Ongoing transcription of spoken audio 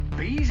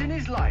He's in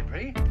his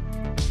library.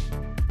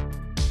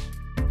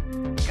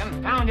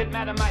 Confound it,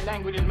 madam, my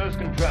language is most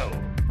controlled.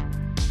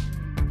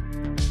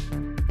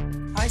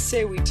 I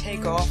say we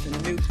take off and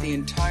nuke the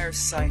entire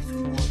site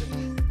from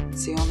orbit.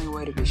 It's the only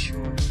way to be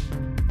sure.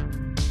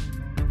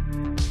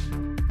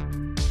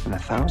 In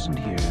 1,000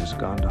 years,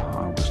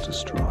 Gondahar was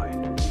destroyed.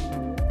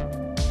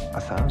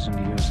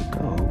 1,000 years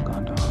ago,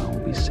 Gondahar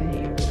will be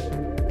saved.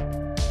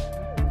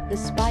 The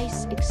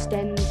spice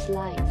extends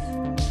life.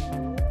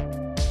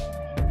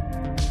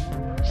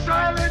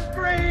 Silent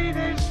Green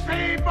is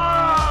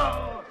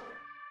people!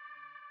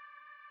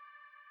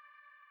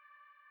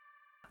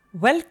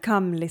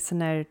 Welcome,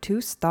 listener, to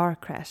Star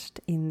Crashed.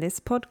 In this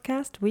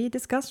podcast, we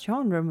discuss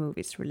genre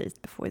movies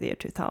released before the year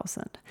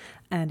 2000.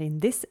 And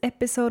in this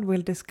episode,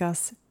 we'll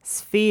discuss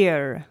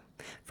Sphere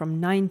from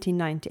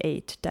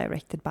 1998,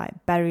 directed by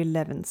Barry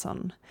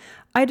Levinson.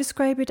 I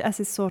describe it as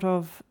a sort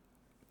of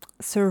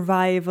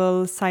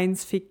survival,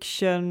 science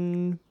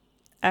fiction,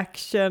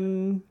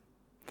 action,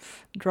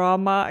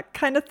 drama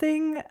kind of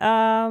thing.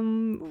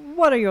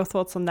 What are your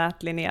thoughts on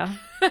that, Linnea?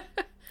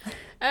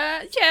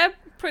 Yeah,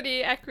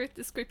 pretty accurate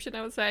description,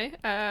 I would say.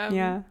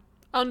 Yeah.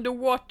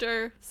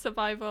 Underwater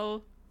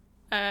survival,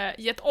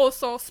 yet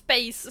also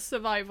space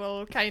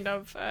survival, kind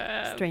of.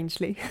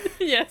 Strangely.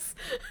 Yes.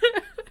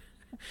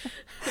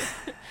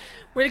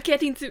 We'll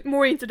get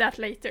more into that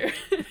later.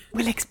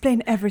 We'll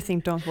explain everything,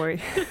 don't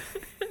worry.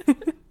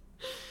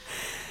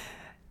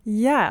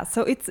 Yeah,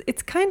 so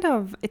it's kind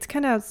of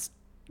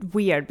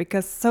weird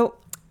because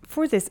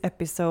for this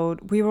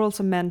episode we were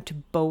also meant to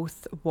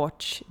both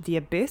watch The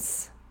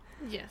Abyss.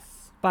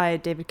 Yes. By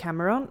David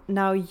Cameron.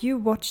 Now you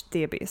watched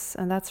The Abyss,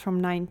 and that's from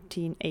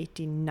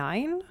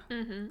 1989,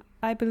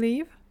 I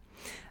believe.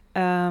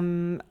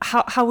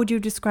 How would you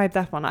describe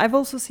that one? I've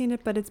also seen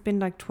it, but it's been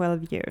like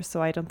 12 years,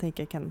 so I don't think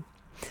I can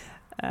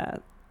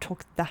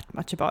talk that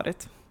much about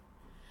it.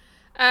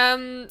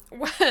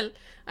 Well,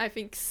 I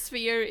think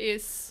Sphere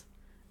is,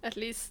 at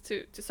least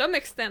to some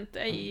extent,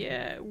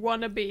 a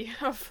wannabe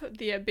of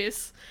The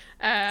Abyss.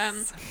 I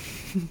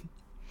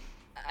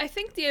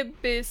think The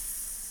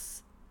Abyss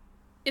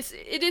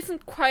it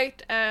isn't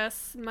quite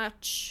as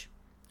much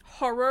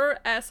horror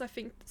as I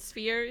think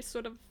Sphere is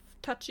sort of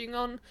touching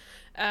on,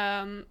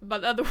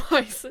 but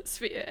otherwise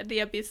The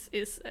Abyss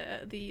is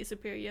the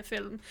superior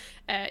film.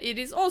 It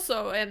is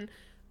also an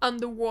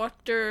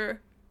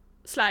underwater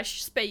 /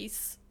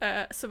 space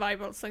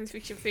survival science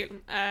fiction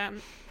film,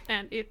 and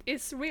it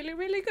is really,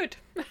 really good.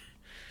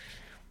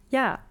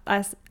 Yeah,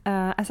 as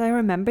I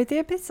remember The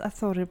Abyss, I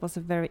thought it was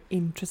a very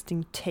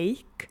interesting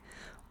take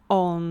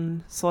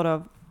on sort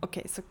of,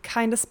 okay, so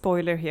kind of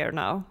spoiler here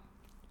now.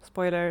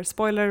 Spoiler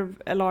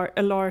alert!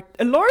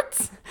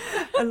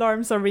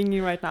 Alarms are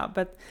ringing right now.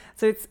 But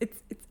so it's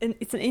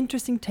an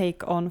interesting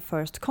take on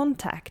First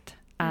Contact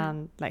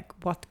and like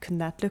what can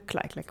that look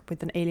like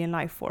with an alien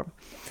life form.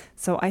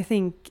 So I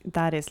think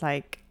that is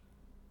like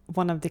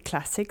one of the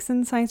classics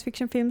in science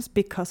fiction films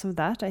because of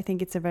that. I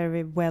think it's a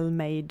very well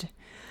made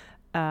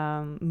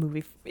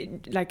movie.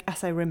 Like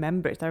as I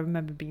remember it, I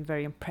remember being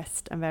very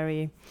impressed and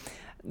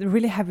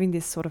really having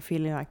this sort of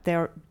feeling like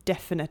they're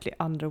definitely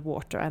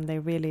underwater, and they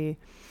really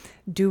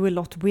do a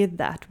lot with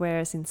that.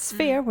 Whereas in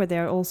Sphere, where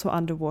they're also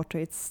underwater,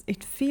 it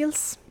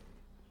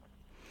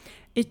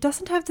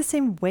doesn't have the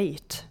same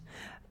weight,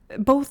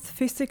 both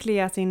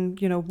physically, as in,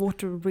 you know,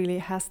 water really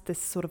has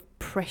this sort of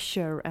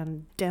pressure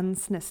and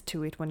denseness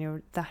to it when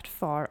you're that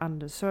far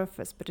under the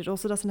surface, but it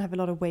also doesn't have a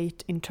lot of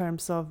weight in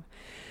terms of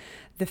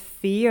the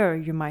fear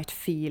you might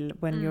feel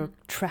when you're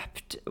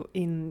trapped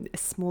in a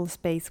small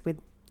space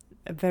with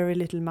a very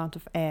little amount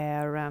of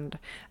air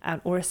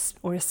or a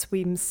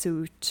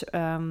swimsuit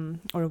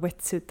or a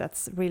wetsuit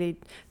that's really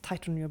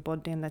tight on your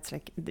body, and that's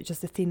like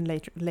just a thin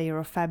layer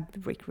of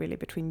fabric really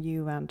between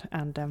you and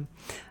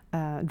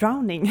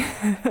drowning.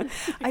 Exactly.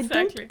 I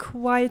don't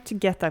quite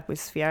get that with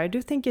Sphere. I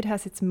do think it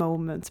has its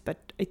moments,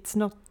 but it's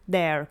not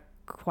there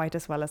quite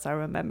as well as I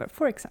remember,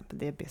 for example,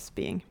 The Abyss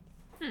being.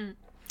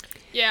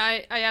 Yeah,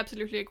 I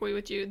absolutely agree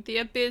with you. The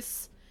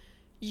Abyss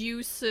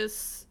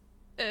uses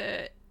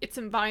its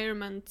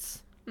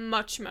environment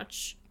much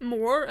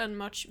more and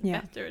much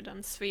better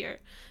than Sphere.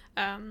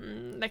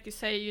 Like you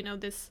say, you know,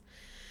 this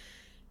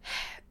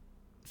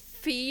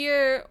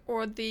fear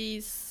or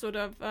these sort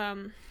of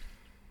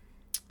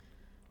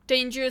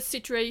dangerous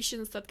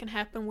situations that can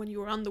happen when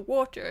you're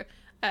underwater,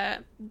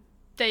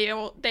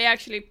 they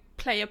actually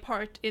play a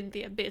part in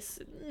The Abyss,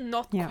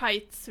 not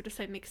quite to the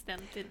same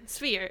extent in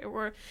Sphere,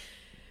 or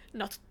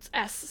not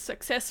as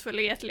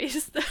successfully, at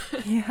least.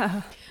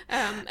 Yeah.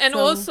 And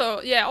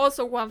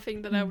also one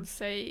thing that I would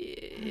say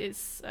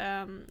is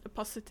a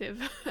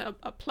positive,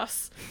 a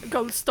plus, a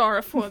gold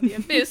star for The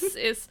Abyss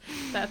is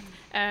that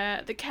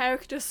the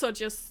characters are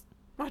just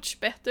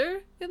much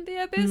better in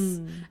The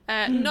Abyss.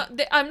 I'm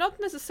not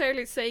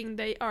necessarily saying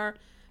they are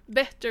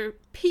better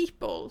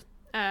people,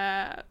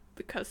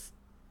 because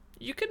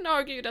you can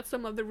argue that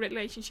some of the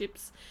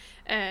relationships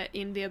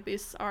in The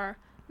Abyss are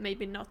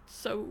maybe not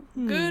so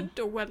good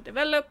or well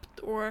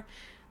developed, or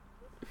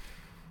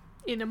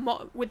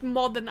with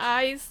modern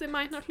eyes, they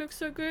might not look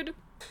so good,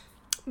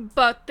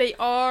 but they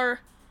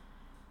are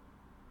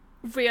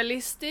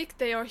realistic.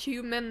 They are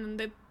human, and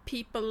the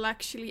people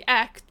actually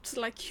act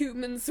like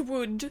humans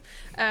would,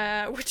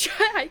 which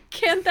I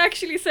can't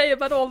actually say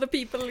about all the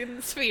people in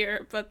the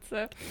Sphere, but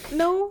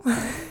No.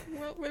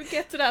 we'll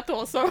get to that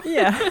also.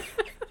 Yeah.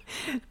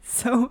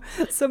 So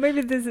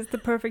maybe this is the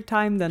perfect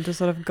time then to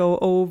sort of go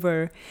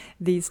over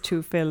these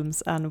two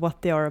films and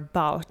what they are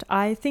about.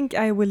 I think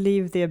I will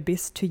leave The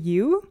Abyss to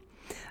you,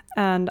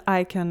 and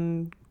I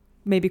can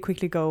maybe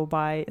quickly go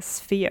by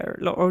Sphere.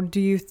 Or do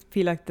you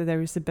feel like that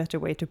there is a better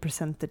way to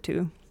present the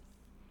two?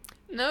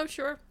 No,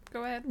 sure.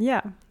 Go ahead.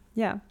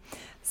 Yeah.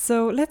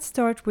 So let's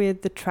start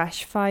with the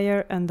trash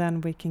fire, and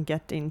then we can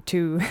get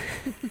into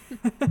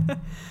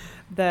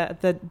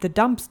the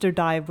dumpster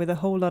dive with a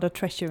whole lot of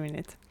treasure in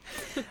it.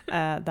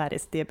 That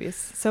is The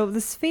Abyss. So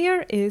the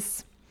Sphere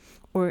is,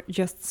 or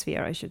just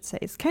Sphere I should say,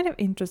 it's kind of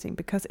interesting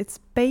because it's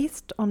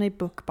based on a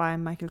book by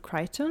Michael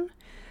Crichton,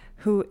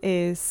 who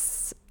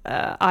is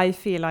I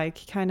feel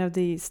like kind of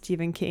the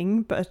Stephen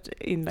King, but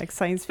in like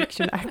science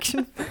fiction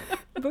action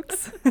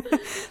books.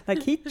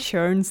 Like he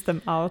churns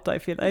them out, I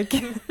feel like.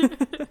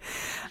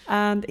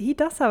 And he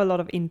does have a lot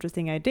of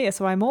interesting ideas.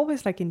 So I'm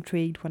always like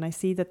intrigued when I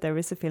see that there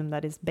is a film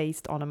that is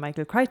based on a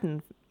Michael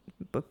Crichton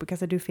book,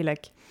 because I do feel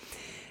like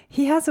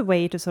he has a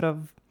way to sort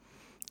of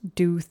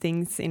do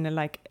things in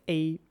like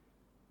I've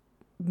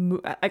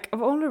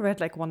only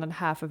read like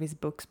 1.5 of his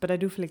books, but I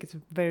do feel like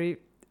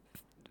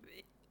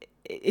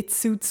it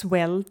suits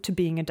well to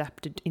being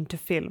adapted into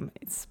film.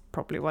 It's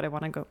probably what I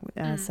want to go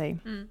say.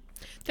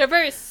 They're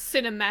very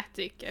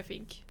cinematic, I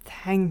think.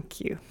 Thank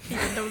you.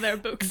 Even though they're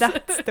books.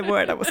 That's the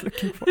word I was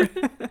looking for.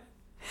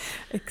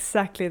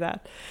 Exactly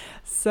that.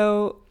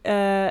 So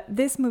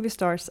this movie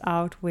starts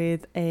out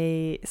with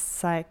a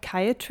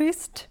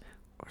psychiatrist,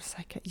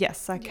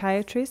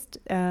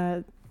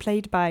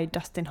 played by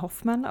Dustin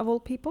Hoffman of all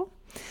people.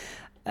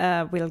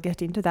 We'll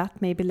get into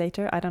that maybe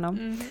later, I don't know.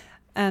 Mm-hmm.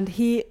 And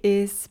he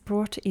is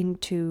brought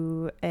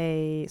into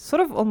a sort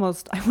of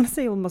almost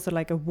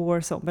like a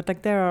war zone, but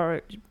like there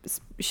are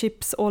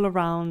ships all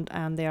around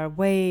and they are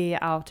way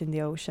out in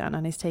the ocean,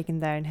 and he's taken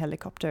there in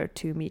helicopter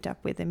to meet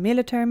up with a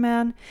military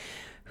man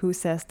who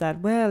says that,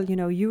 well, you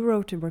know, you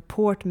wrote a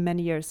report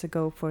many years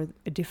ago for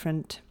a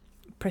different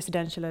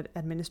presidential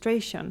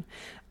administration,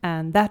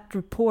 and that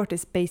report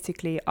is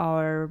basically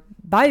our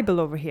Bible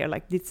over here.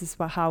 Like this is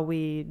how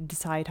we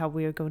decide how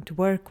we are going to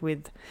work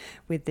with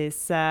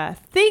this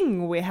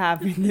thing we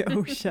have in the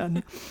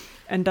ocean.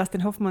 And Dustin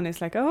Hoffman is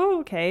like,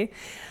 oh, okay.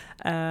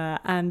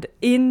 And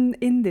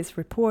in this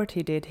report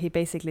he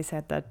basically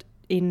said that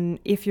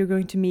if you're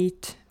going to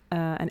meet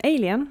an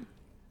alien,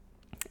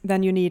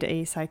 then you need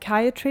a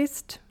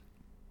psychiatrist,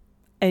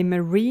 a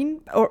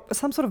marine, or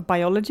some sort of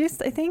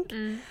biologist, I think.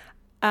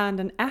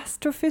 And an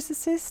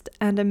astrophysicist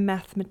and a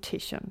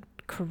mathematician.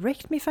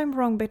 Correct me if I'm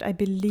wrong, but I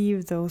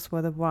believe those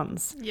were the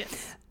ones.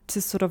 Yes. To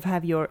sort of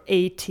have your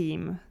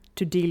A-team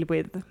to deal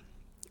with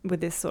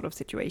this sort of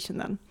situation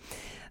then.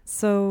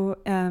 So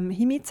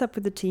he meets up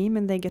with the team,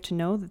 and they get to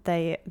know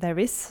that there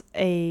is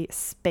a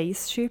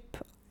spaceship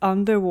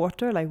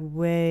underwater, like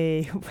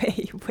way,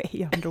 way,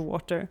 way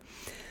underwater.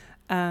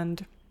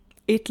 And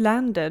it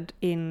landed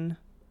in...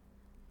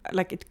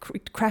 like it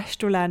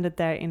crashed or landed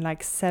there in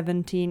like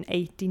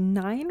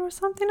 1789 or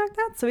something like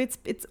that. So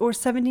it's or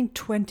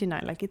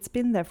 1729, like it's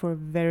been there for a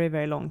very,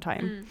 very long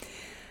time.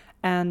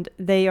 And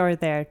they are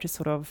there to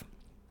sort of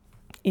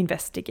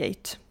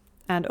investigate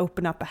and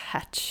open up a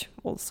hatch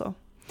also.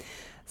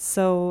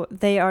 So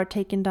they are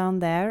taken down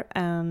there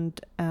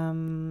and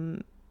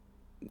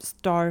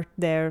start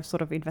their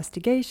sort of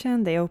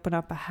investigation. They open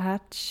up a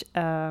hatch,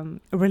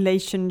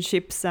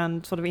 relationships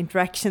and sort of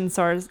interactions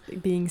are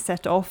being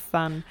set off,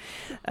 and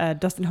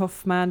Dustin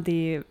Hoffman,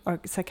 the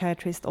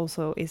psychiatrist,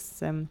 also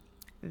is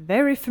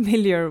very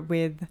familiar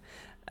with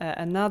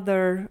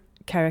another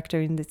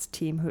character in this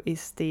team who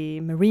is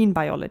the marine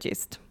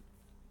biologist.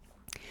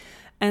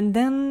 And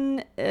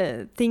then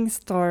things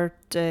start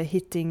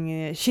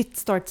shit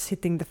starts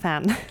hitting the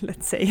fan,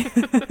 let's say,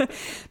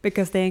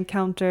 because they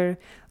encounter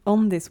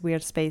on this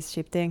weird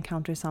spaceship, they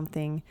encounter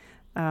something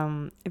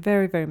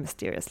very, very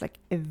mysterious, like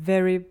a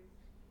very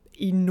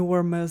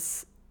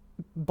enormous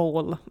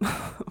ball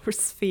or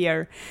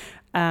sphere,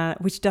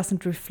 which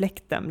doesn't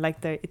reflect them.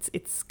 Like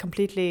it's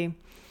completely,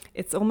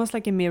 it's almost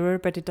like a mirror,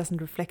 but it doesn't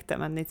reflect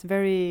them, and it's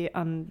very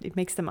it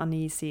makes them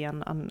uneasy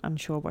and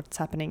unsure what's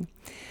happening.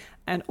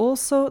 And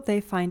also they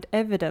find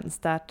evidence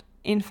that,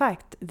 in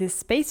fact, this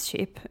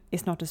spaceship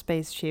is not a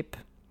spaceship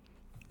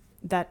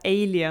that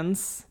alien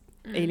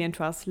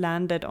to us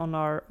landed on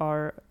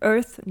our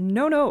Earth.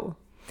 No.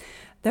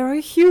 There are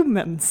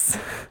humans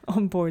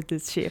on board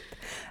this ship.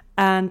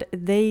 And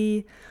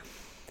they,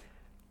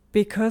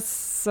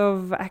 because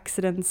of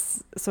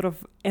accidents, sort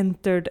of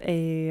entered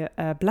a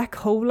black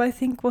hole, I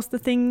think was the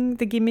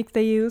gimmick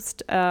they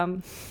used.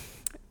 Yeah.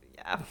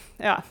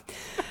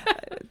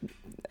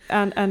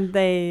 And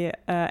they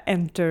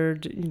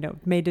entered,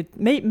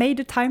 made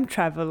a time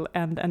travel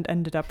and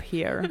ended up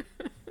here.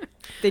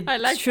 I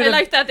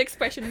like that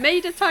expression.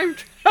 Made a time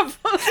travel.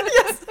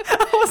 Yes,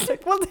 I was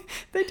like, well,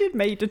 they did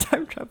made a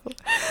time travel,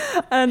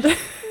 and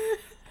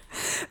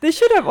they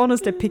should have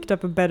honestly picked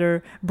up a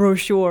better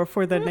brochure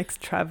for their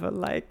next travel,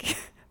 like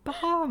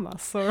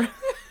Bahamas or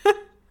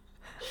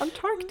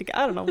Antarctica.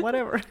 I don't know,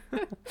 whatever.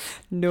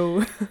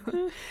 No.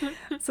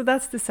 So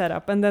that's the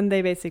setup, and then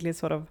they basically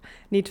sort of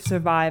need to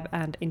survive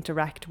and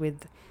interact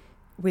with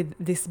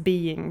this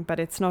being, but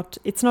it's not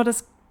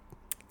as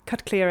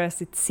cut clear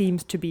as it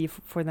seems to be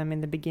for them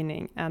in the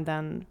beginning, and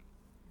then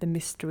the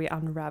mystery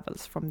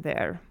unravels from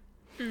there.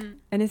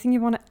 Anything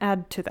you want to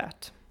add to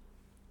that?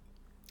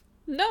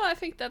 No, I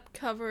think that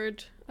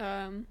covered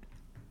the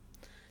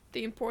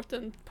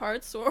important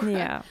parts, or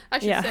Yeah. I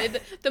should say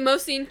the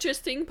most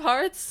interesting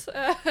parts.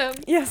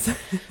 Yes.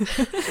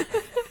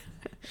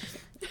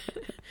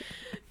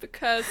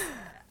 Because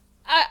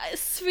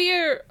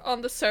Sphere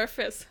on the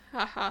surface,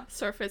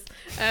 surface,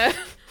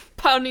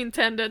 pun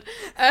intended.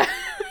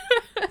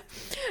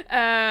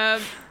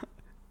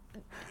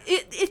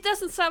 It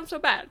doesn't sound so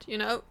bad, you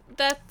know.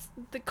 That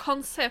the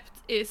concept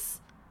is,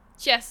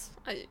 yes,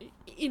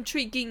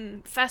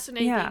 intriguing,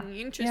 fascinating,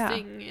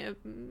 interesting,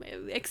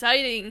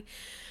 exciting.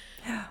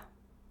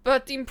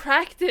 But in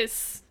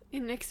practice,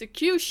 in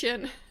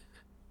execution,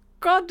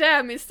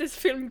 goddamn, is this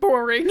film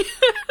boring?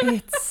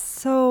 It's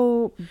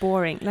so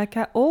boring. Like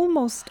I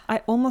almost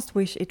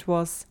wish it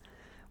was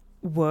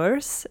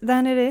worse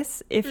than it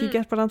is, if you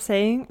get what I'm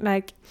saying.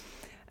 Like,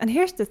 and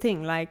here's the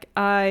thing, like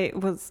I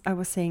was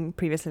saying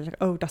previously, like,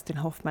 oh, Dustin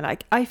Hoffman,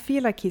 like I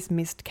feel like he's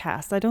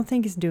miscast. I don't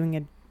think he's doing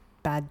a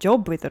bad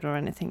job with it or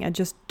anything. I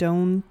just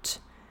don't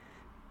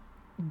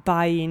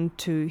buy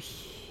into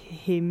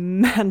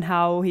him and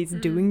how he's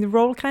doing the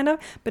role, kind of.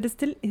 But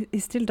he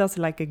still does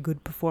like a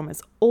good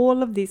performance.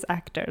 All of these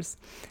actors,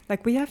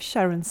 like we have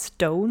Sharon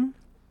Stone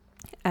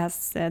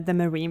as the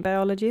marine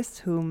biologist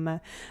whom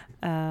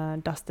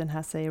Dustin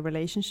has a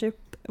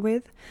relationship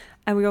with,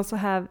 and we also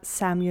have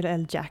Samuel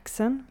L.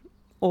 Jackson,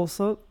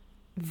 also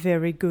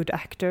very good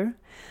actor,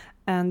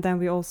 and then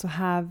we also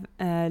have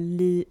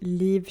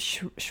Liev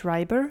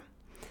Schreiber,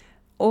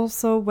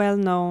 also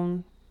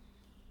well-known,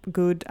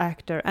 good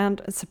actor,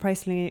 and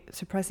surprisingly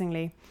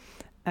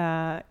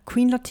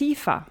Queen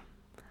Latifah,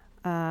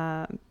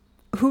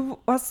 who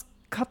was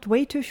cut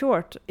way too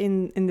short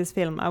in this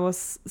film. I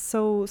was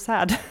so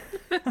sad.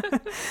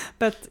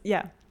 But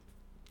yeah,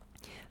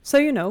 so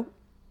you know,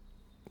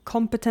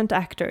 competent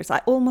actors.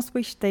 I almost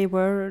wish they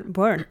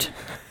weren't,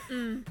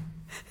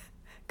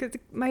 because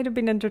it might have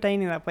been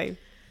entertaining that way.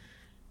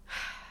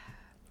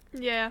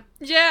 Yeah.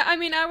 I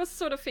mean, I was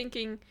sort of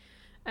thinking,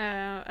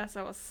 as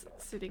I was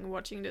sitting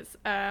watching this,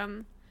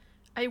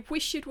 I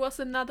wish it was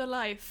Another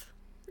Life.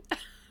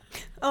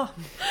 Oh,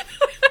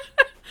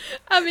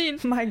 I mean,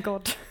 my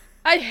God.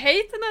 I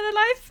hate Another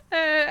Life,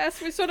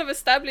 as we sort of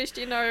established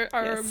in our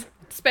Yes.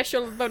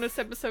 special bonus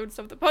episodes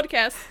of the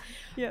podcast.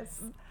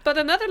 Yes. But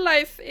Another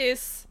Life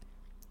is,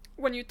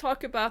 when you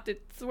talk about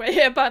it the way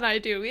Ebba and I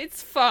do,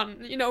 it's fun.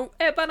 You know,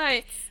 Ebba and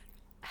I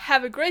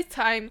have a great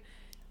time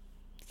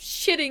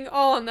shitting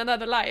on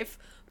Another Life.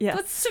 Yes.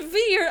 But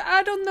Sphere,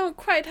 I don't know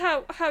quite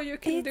how you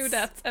can do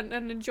that and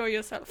enjoy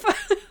yourself.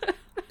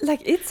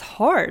 Like, it's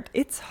hard.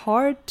 It's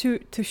hard to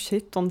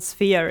shit on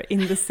Sphere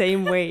in the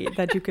same way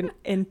that you can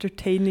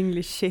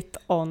entertainingly shit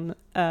on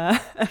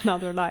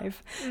Another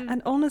Life.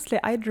 And honestly,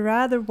 I'd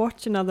rather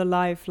watch Another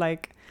Life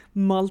like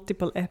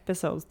multiple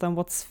episodes than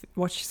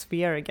watch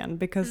Sphere again,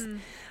 because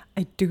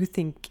I do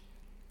think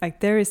like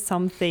there is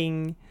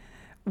something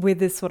with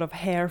this sort of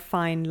hair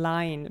fine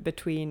line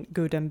between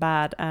good and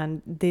bad,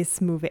 and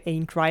this movie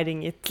ain't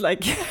writing it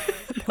like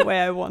the way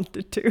I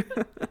wanted to.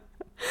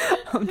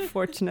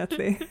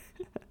 Unfortunately.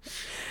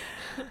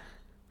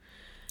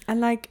 And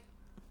like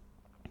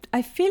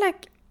I feel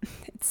like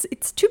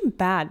it's too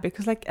bad,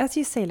 because like as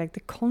you say, like the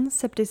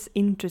concept is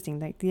interesting,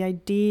 like the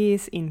idea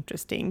is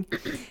interesting.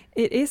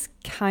 It is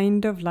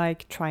kind of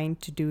like trying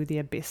to do the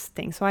Abyss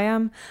thing. So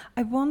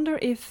I wonder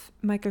if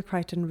Michael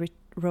Crichton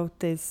wrote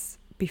this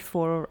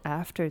before or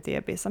after the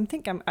Abyss.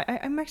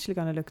 I'm actually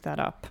gonna look that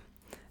up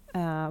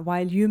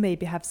while you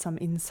maybe have some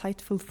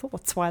insightful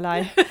thoughts while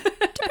I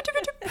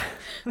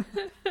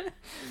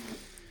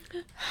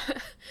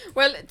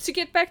Well, to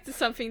get back to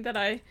something that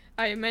I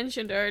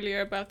mentioned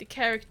earlier about the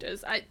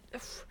characters,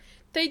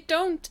 they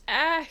don't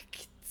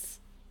act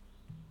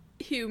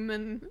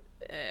human,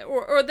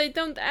 or they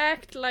don't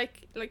act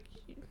like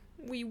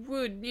we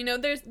would. You know,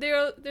 there's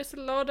a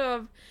lot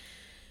of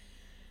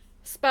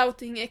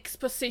spouting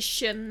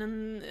exposition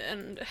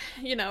and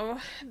you know,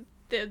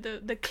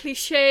 the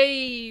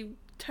cliche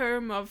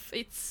term of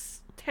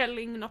it's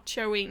telling, not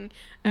showing.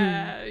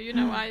 You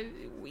know,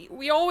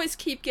 we always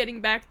keep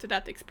getting back to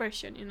that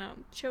expression, you know,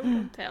 show,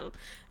 don't tell.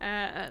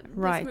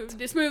 Right.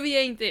 This movie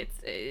ain't it.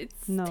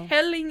 It's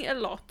telling a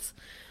lot,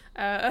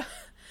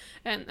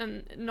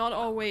 and not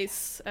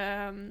always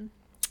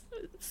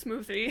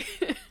smoothly.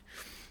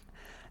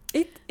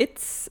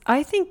 It's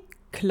I think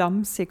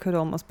clumsy could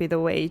almost be the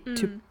way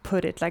to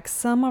put it. Like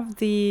some of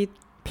the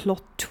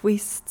plot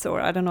twists, or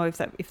I don't know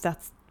if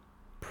that's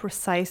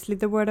precisely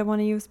the word I want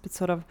to use, but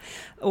sort of,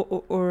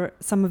 or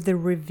some of the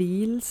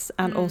reveals,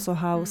 and also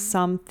how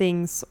some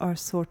things are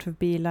sort of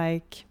be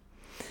like,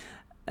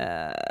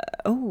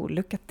 oh,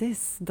 look at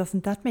this,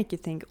 doesn't that make you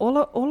think?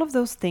 All of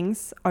those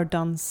things are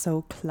done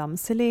so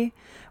clumsily,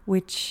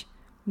 which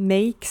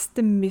makes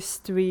the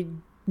mystery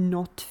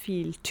not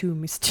feel too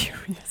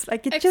mysterious.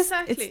 Like it's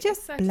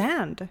just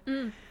bland.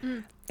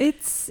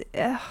 It's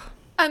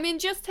I mean,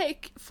 just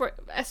take for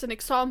as an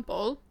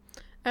example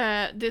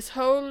this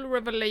whole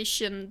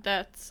revelation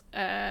that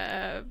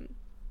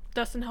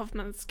Dustin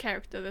Hoffman's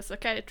character, the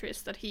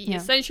psychiatrist, that he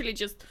essentially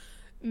just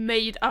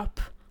made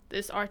up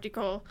this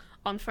article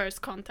on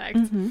First Contact.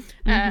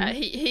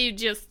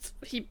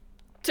 He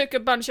took a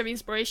bunch of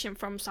inspiration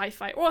from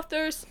sci-fi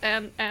authors,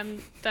 and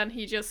then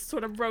he just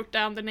sort of wrote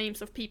down the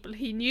names of people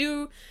he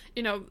knew.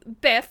 You know,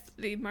 Beth,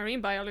 the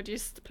marine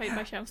biologist played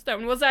by Sharon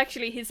Stone, was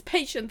actually his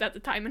patient at the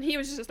time, and he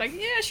was just like,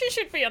 yeah, she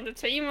should be on the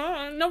team.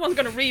 No one's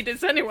gonna read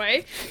this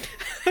anyway.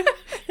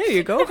 Here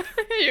you go.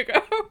 Here you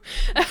go.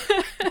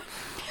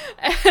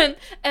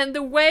 And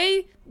the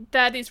way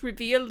that is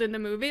revealed in the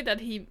movie, that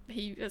he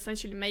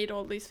essentially made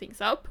all these things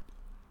up,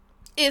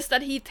 is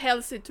that he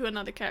tells it to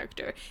another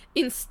character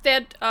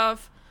instead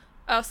of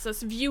us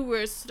as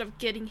viewers sort of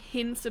getting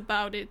hints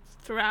about it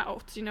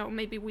throughout. You know,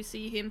 maybe we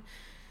see him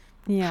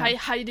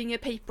hiding a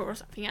paper or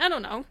something. I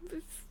don't know,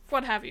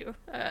 what have you.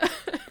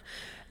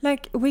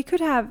 Like we could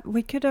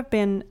have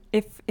been,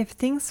 if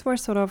things were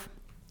sort of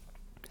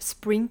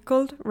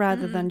sprinkled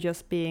rather than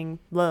just being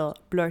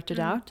blurted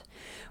out,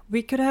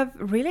 we could have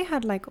really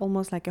had like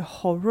almost like a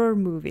horror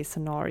movie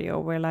scenario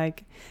where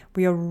like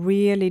we are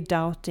really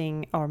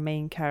doubting our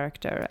main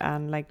character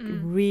and like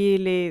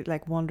really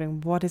like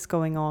wondering what is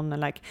going on, and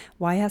like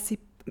why has he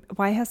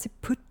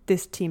put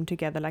this team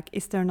together? Like,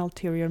 is there an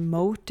ulterior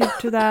motive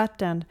to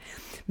that? And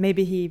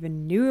maybe he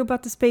even knew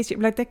about the spaceship.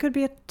 Like, there could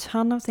be a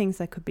ton of things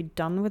that could be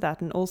done with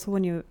that. And also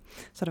when you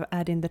sort of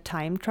add in the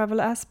time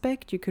travel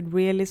aspect, you could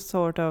really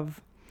sort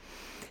of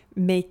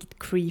make it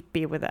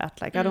creepy with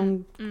that. Like,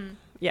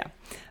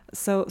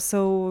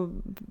 So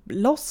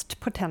lost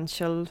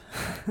potential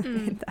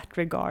in that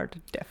regard,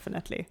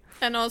 definitely.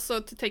 And also,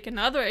 to take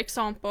another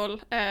example,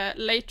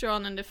 later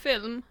on in the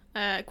film,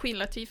 Queen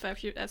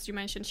Latifah, as you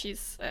mentioned,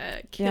 she's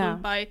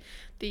killed by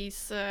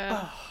these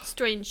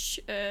strange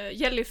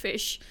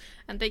jellyfish,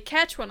 and they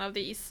catch one of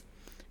these,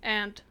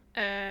 and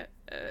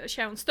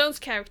Sharon Stone's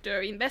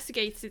character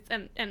investigates it,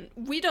 and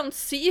we don't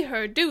see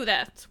her do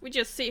that. We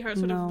just see her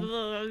sort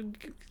of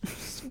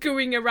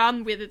screwing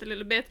around with it a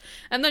little bit,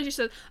 and then she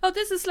says, "Oh,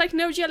 this is like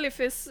no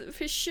jellyfish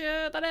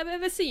that I've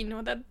ever seen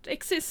or that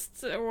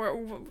exists,"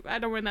 or I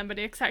don't remember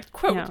the exact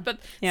quote, but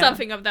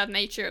something of that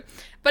nature.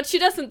 But she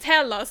doesn't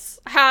tell us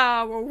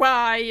how or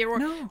why or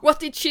what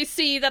did she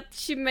see that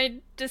she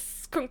made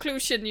this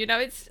conclusion. You know,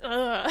 it's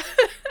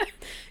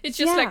it's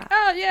just like,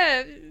 oh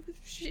yeah,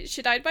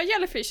 she died by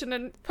jellyfish, and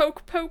then poke.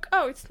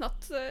 Oh, it's not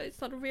a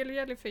real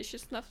jellyfish.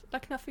 It's not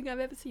like nothing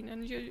I've ever seen,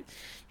 and you're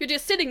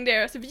just sitting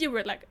there as a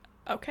viewer, like,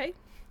 okay.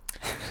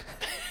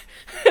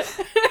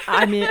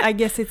 I mean, I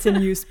guess it's a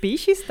new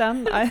species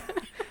then.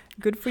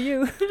 Good for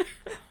you.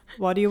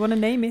 What do you want to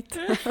name it?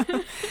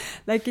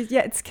 Like,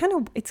 it's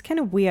kind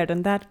of weird,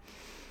 and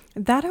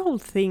that whole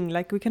thing.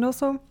 Like, we can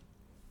also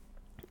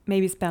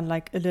maybe spend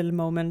like a little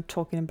moment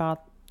talking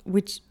about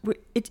which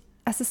it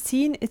as a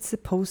scene. It's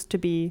supposed to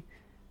be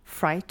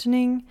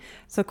frightening.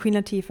 So Queen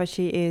Latifah,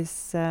 she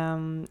is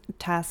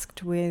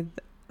tasked with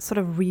sort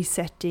of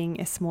resetting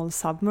a small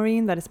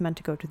submarine that is meant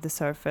to go to the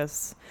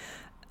surface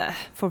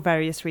for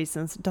various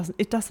reasons.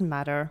 It doesn't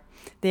matter.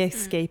 They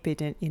escape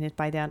it in it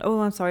by the end. Oh,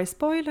 I'm sorry,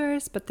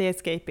 spoilers, but they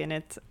escape in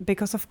it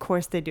because of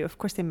course they do. Of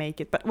course they make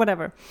it, but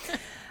whatever.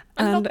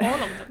 And not all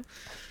of them.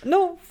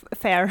 No,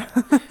 fair.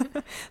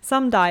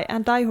 Some die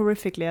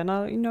horrifically, and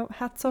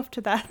hats off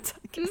to that,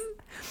 I guess.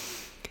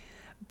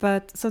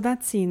 But so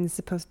that scene is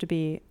supposed to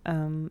be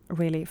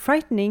really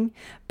frightening,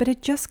 but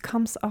it just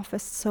comes off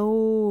as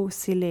so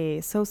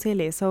silly.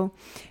 So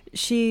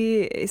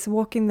she is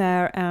walking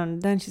there,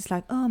 and then she's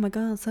like, "Oh my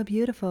God, so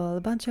beautiful! A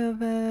bunch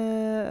of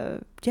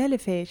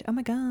jellyfish! Oh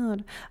my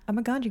God,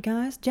 you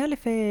guys,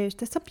 jellyfish!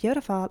 They're so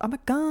beautiful! Oh my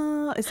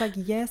God!" It's like,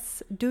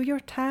 yes, do your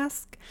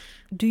task.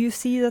 Do you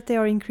see that they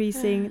are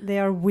increasing? They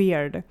are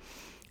weird,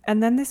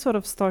 and then they sort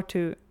of start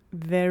to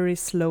very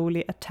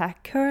slowly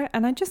attack her,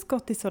 and I just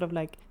got this sort of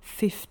like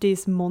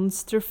 50s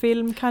monster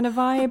film kind of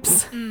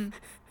vibes.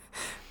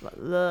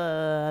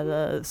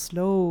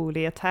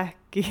 Slowly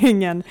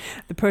attacking, and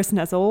the person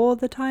has all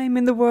the time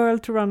in the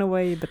world to run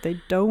away, but they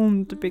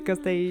don't because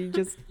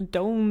the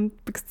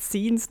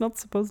scene's not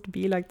supposed to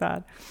be like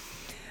that.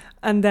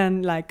 And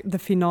then like the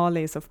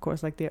finale is of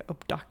course like the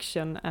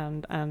abduction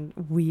and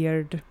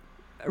weird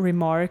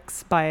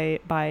remarks by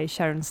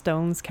Sharon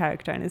Stone's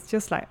character, and it's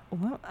just like,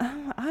 well,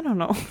 I don't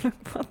know.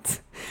 What?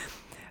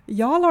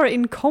 Y'all are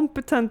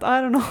incompetent.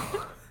 I don't know.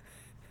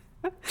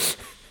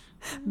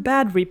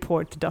 Bad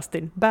report,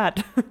 Dustin.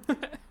 Bad.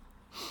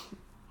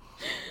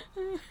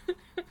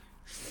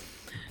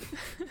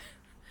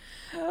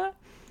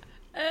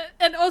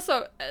 And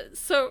also,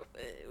 so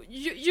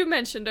you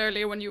mentioned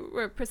earlier when you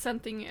were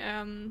presenting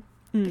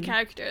the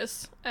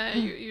characters,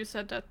 you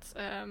said that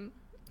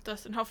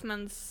Dustin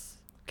Hoffman's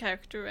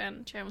character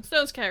and Sharon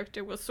Stone's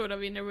character was sort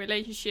of in a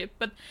relationship,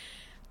 but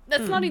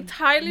that's not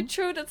entirely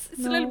true. It's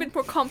a little bit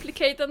more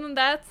complicated than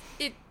that.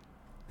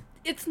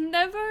 It's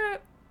never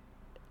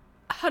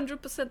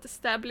 100%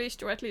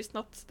 established, or at least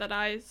not that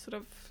I sort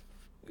of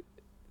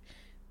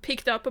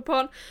picked up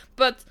upon,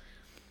 but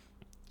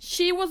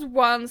she was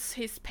once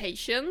his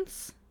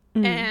patient,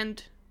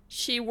 and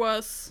she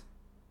was,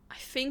 I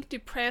think,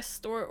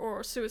 depressed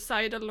or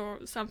suicidal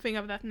or something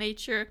of that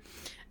nature,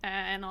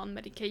 and on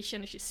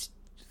medication. She's,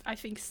 I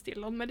think,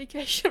 still on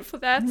medication for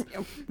that.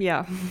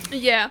 Yeah.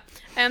 Yeah,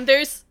 and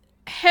there's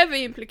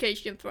heavy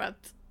implication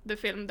throughout the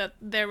film that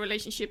their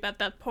relationship at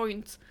that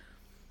point,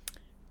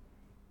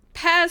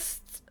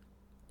 past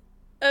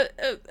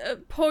a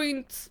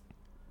point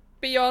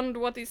beyond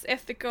what is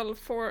ethical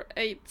for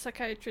a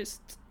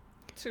psychiatrist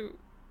to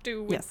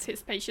do with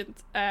his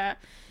patient,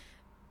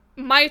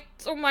 might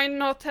or might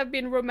not have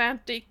been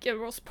romantic. It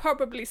was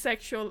probably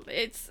sexual.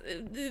 It's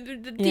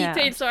the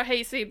details are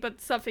hazy,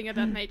 but something of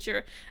that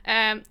nature.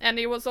 And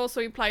it was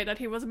also implied that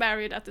he was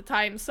married at the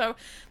time. So,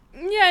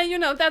 yeah, you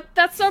know,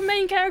 that's our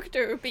main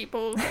character,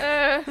 people.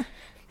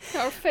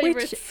 Our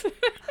favorites. Which,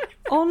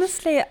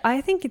 honestly, I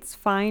think it's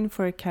fine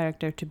for a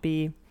character to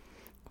be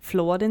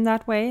flawed in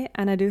that way,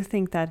 and I do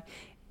think that,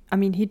 I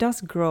mean, he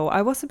does grow.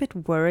 I was a bit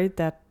worried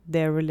that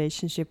their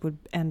relationship would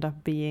end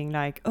up being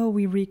like, oh,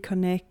 we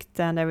reconnect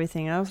and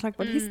everything. And I was like,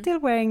 but he's still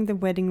wearing the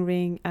wedding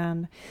ring,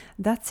 and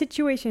that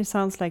situation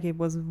sounds like it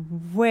was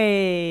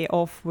way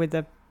off with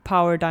the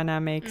power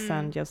dynamics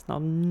and just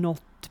not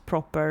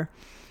proper.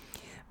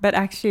 But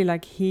actually,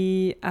 like,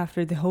 he,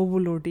 after the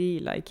whole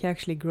ordeal, like, he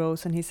actually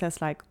grows, and he says,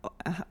 like,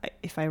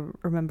 if I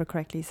remember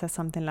correctly, he says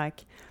something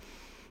like,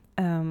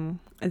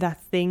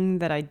 that thing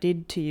that I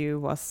did to you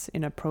was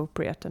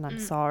inappropriate, and I'm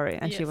sorry.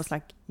 And she was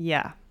like,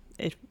 yes,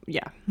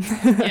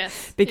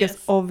 because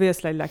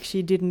obviously, like,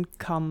 she didn't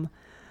come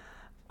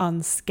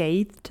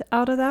unscathed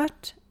out of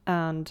that,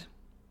 and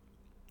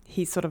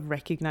he sort of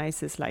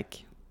recognizes,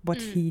 like, what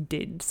he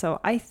did. So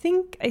I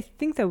think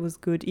that was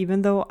good,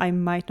 even though I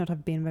might not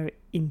have been very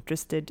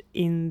interested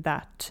in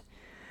that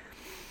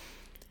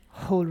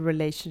whole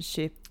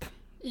relationship.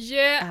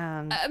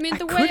 Yeah, I mean,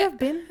 the way could have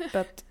been,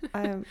 but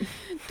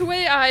the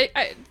way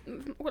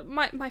well,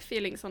 my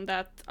feelings on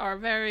that are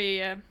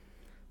very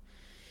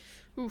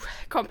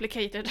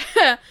complicated.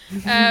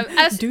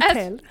 As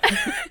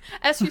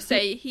you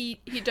say,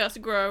 he does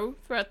grow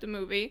throughout the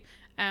movie,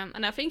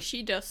 and I think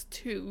she does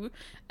too.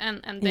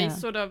 And they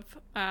sort of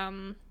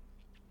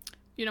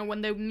you know,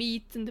 when they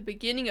meet in the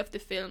beginning of the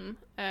film,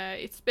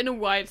 it's been a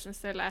while since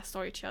they last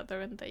saw each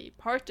other, and they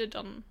parted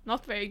on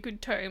not very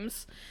good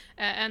terms.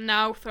 And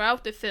now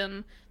throughout the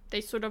film,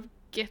 they sort of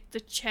get the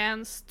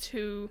chance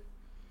to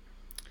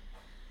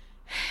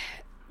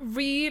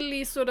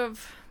really sort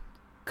of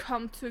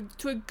come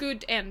to a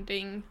good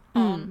ending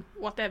on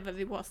whatever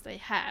it was they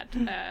had.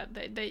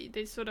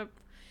 They sort of,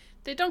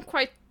 they don't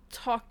quite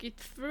talk it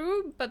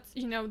through, but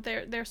you know,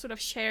 their sort of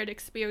shared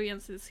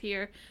experiences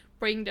here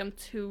bring them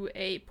to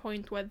a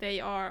point where they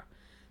are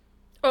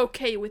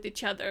okay with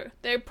each other.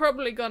 They're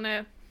probably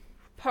gonna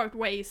part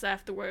ways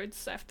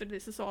afterwards, after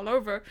this is all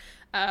over,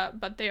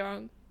 but they are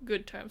on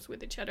good terms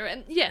with each other.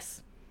 And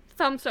yes,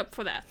 thumbs up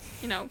for that.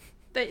 You know,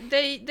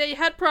 they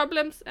had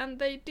problems, and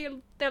they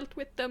dealt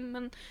with them,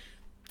 and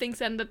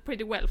things ended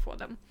pretty well for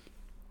them.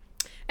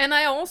 And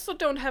I also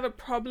don't have a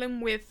problem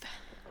with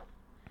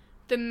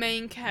the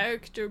main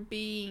character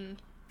being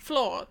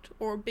flawed,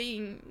 or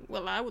being,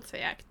 well, I would say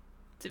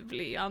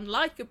actively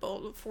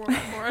unlikable for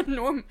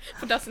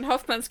Dustin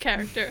Hoffman's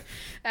character.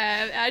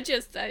 I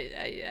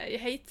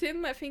hate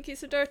him. I think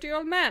he's a dirty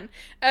old man.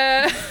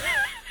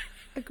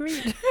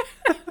 Agreed.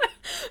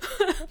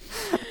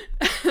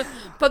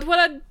 But what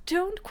I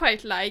don't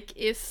quite like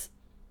is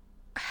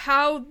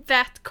how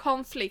that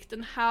conflict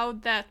and how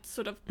that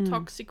sort of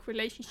toxic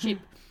relationship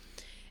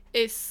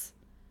is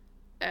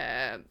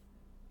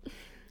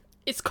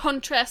it's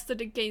contrasted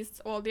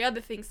against all the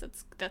other things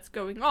that's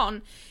going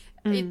on.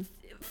 In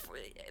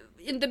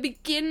the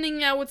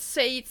beginning, I would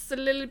say it's a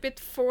little bit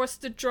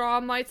forced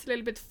drama, it's a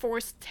little bit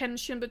forced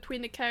tension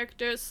between the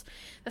characters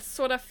that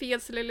sort of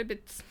feels a little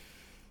bit,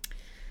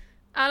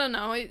 I don't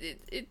know,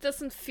 it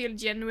doesn't feel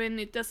genuine,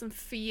 it doesn't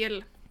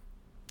feel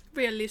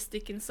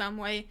realistic in some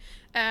way.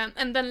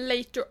 And then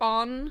later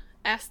on,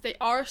 as they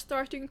are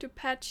starting to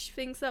patch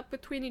things up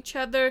between each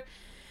other,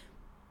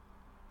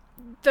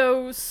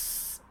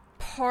 those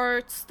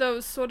parts,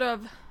 those sort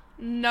of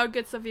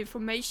nuggets of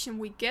information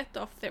we get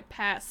of their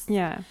past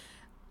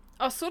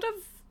are sort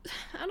of,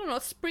 I don't know,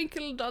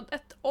 sprinkled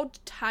at odd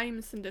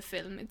times in the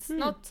film. It's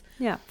not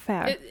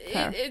fair.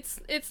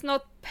 It's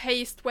not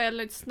paced well,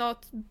 it's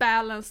not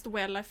balanced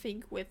well, I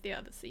think, with the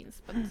other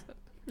scenes, but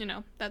you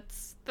know,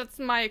 that's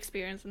my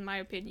experience and my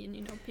opinion.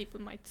 You know, people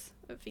might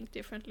think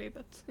differently,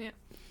 but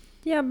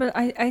but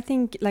I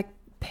think, like,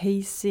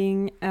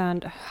 pacing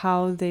and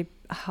how the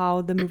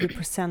movie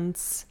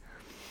presents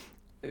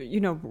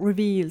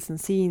reveals and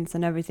scenes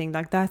and everything,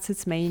 like that's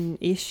its main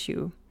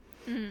issue.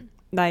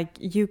 Like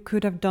you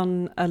could have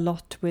done a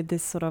lot with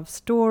this sort of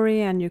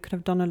story, and you could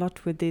have done a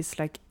lot with these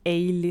like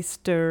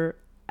A-lister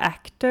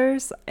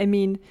actors. I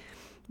mean,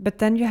 but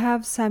then you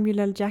have Samuel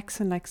L.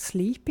 Jackson like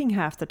sleeping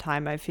half the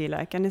time, I feel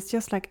like, and it's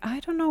just like,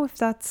 I don't know if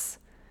that's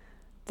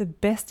the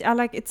best. I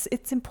like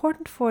it's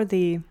important for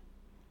the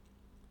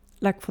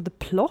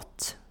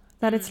plot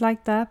that it's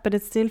like that, but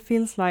it still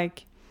feels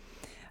like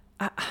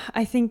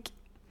I think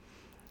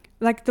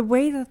like the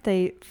way that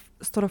they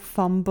sort of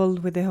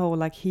fumbled with the whole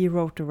like he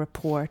wrote a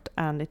report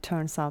and it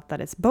turns out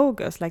that it's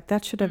bogus, like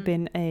that should have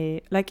been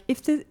a like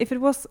if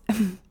it was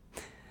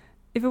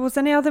if it was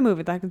any other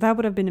movie, like that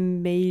would have been a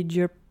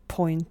major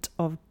point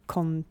of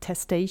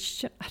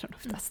contestation. I don't know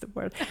if that's the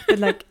word, but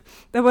like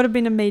that would have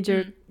been a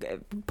major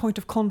point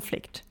of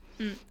conflict,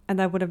 and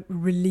that would have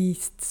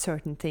released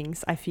certain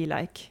things, I feel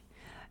like,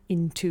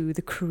 into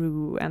the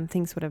crew, and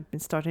things would have been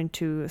starting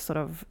to sort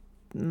of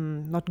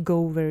not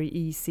go very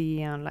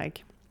easy, and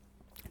like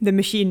the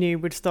machinery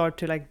would start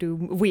to like do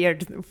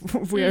weird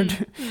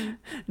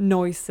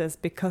noises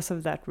because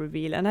of that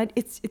reveal, and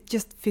it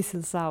just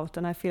fizzles out,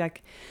 and I feel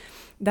like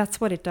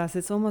that's what it does.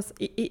 It's almost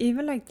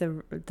even like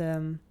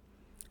the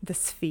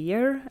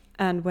sphere,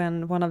 and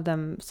when one of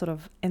them sort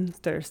of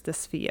enters the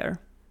sphere,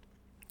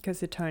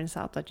 because it turns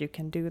out that you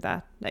can do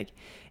that, like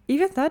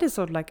even that is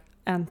sort of like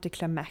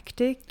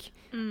anticlimactic,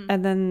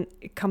 and then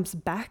it comes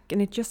back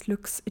and it just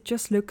looks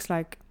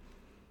like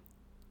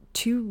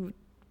two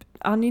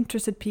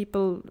uninterested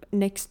people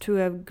next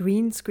to a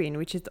green screen,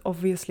 which it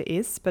obviously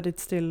is, but it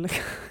still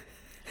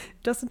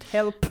doesn't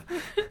help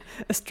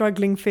a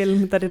struggling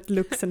film that it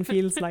looks and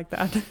feels like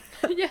that.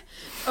 Yeah.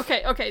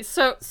 Okay.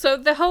 So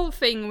the whole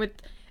thing with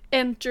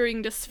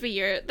entering the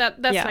sphere, that's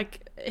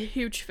like a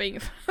huge thing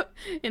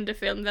in the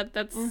film.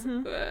 That's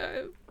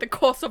the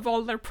cause of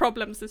all their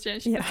problems,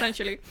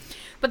 essentially.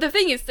 But the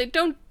thing is, they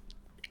don't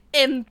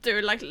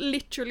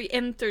literally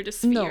enter the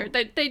sphere.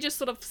 No. They just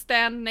sort of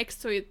stand next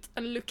to it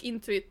and look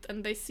into it,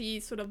 and they see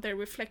sort of their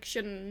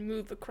reflection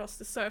move across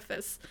the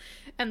surface,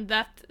 and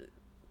that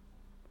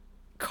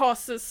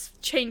causes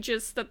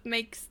changes that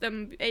makes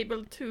them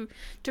able to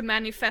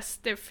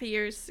manifest their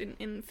fears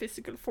in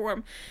physical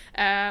form.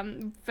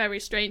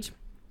 Very strange.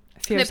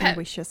 Fears and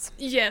wishes.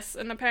 Yes,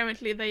 and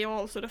apparently they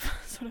all sort of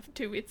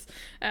do it.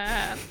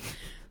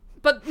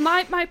 But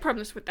my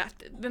problems with that,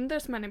 then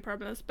there's many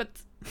problems,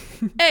 but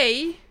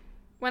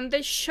when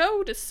they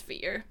show the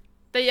sphere,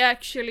 they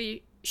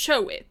actually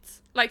show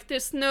it. Like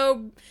there's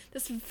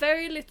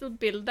very little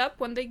build up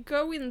when they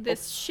go in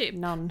this ship.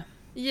 None.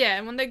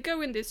 Yeah, when they go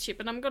in this ship,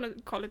 and I'm gonna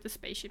call it a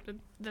spaceship, but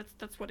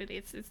that's what it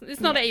is.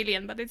 It's not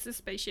alien, but it's a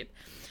spaceship.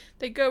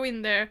 They go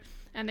in there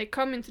and they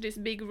come into this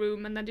big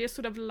room, and then they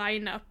sort of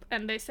line up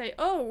and they say,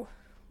 "Oh,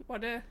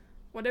 what a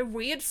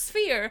weird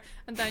sphere,"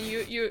 and then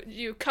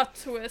you cut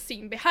to a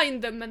scene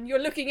behind them, and you're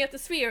looking at the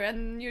sphere,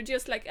 and you're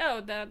just like, "Oh,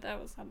 that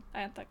was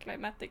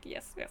anticlimactic."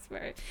 Yes,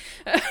 very.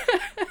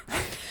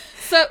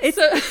 So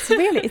it's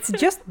really, it's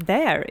just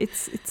there.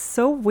 It's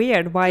so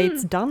weird why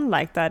it's done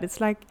like that.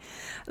 It's like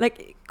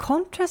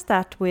contrast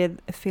that with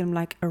a film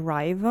like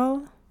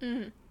Arrival,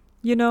 and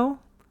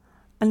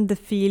the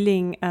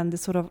feeling and the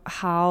sort of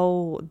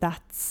how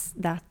that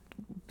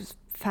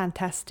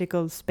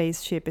fantastical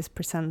spaceship is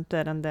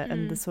presented,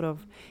 and the sort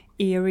of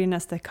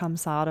eeriness that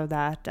comes out of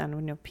that,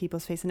 and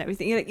people's face and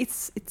everything.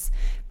 It's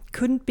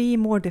couldn't be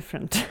more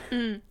different.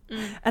 And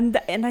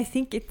I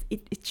think it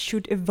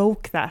should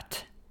evoke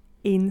that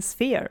in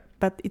Sphere,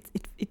 but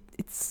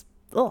it's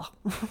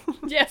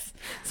Yes,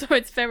 so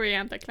it's very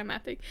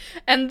anticlimactic.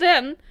 And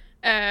then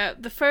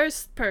the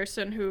first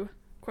person who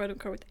quote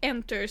unquote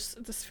enters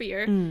the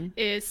sphere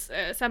is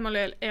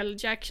Samuel L.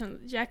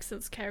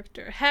 Jackson's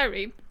character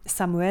Harry.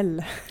 Samuel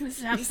L.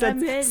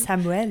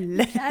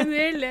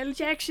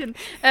 Jackson.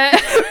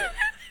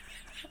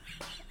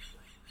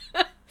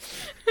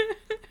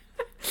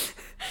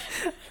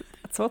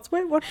 That's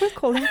what we're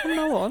calling from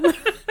now on.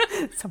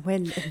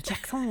 Samuel L.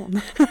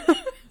 Jackson.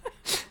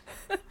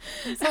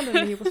 And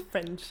suddenly he was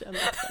French, and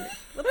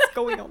what's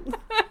going on?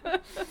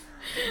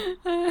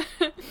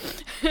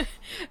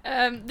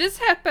 This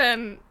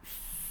happened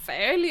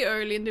fairly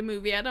early in the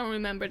movie. I don't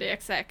remember the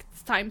exact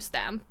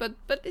timestamp, but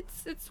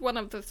it's one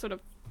of the sort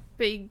of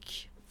big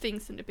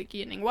things in the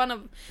beginning. One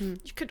of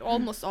you could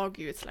almost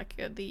argue it's like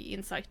the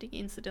inciting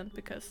incident,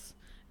 because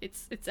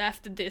it's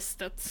after this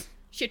that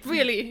shit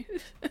really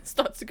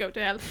starts to go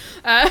to hell.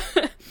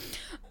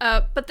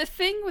 But the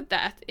thing with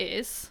that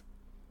is,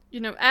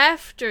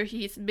 after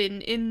he's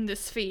been in the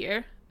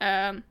sphere,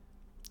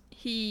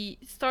 he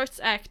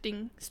starts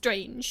acting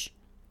strange,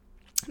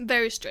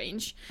 very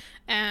strange,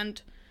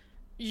 and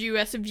you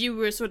as a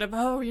viewer sort of,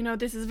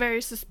 this is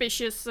very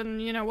suspicious,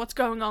 and what's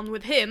going on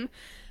with him.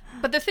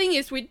 But the thing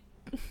is, we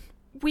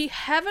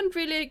haven't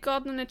really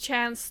gotten a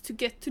chance to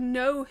get to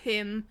know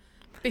him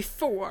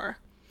before,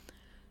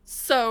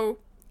 so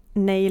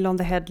nail on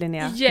the head,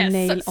 Linnea. Yes,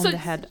 nail on the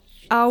head.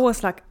 I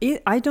was like,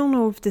 I don't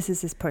know if this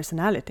is his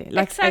personality.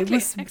 Like, exactly,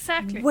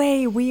 it was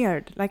way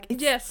weird. Like,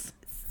 yes.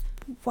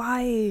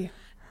 Why?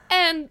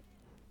 And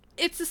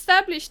it's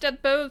established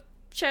that both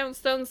Sharon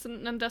Stone's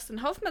and Dustin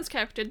Hoffman's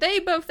character, they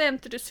both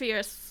enter the sphere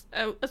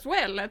as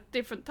well at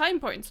different time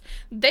points.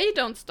 They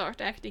don't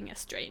start acting as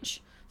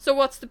strange. So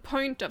what's the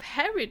point of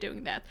Harry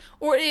doing that?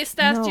 Or is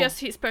that just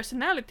his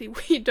personality?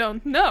 We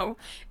don't know.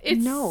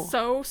 It's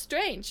so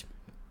strange.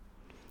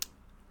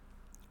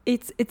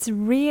 It's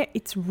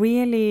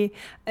really,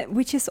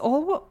 which is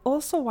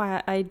also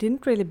why I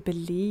didn't really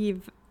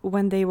believe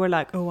when they were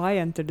like, oh, I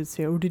entered the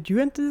sphere, or did you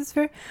enter the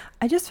sphere?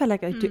 I just felt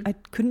like I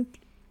couldn't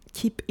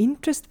keep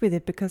interest with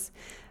it because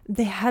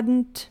they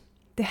hadn't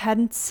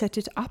set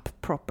it up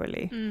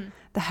properly.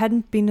 There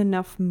hadn't been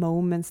enough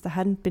moments, there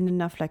hadn't been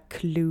enough like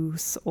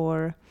clues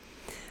or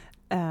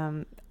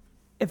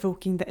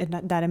evoking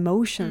that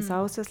emotion. So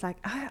I was just like,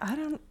 I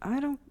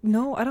don't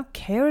know, I don't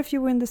care if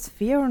you were in the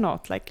sphere or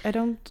not. Like, I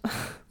don't.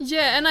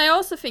 Yeah, and I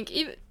also think,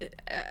 even,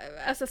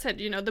 as I said,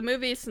 the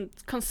movie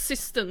isn't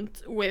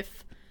consistent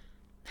with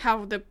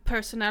how the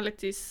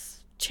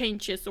personalities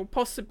changes or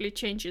possibly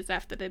changes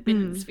after they've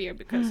been in the sphere,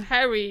 because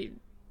Harry's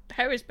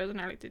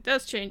personality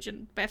does change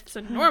and Beth's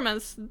and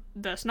Norman's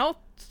does not,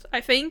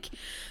 I think.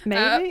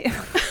 Maybe.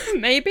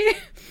 Maybe.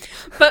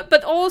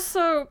 But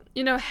also,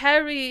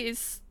 Harry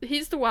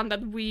he's the one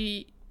that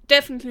we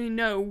definitely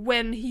know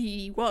when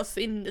he was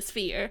in the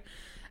sphere.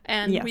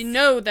 And we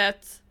know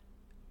that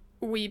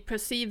we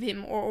perceive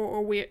him,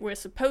 or we're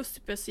supposed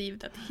to perceive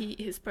that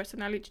his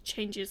personality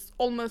changes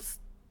almost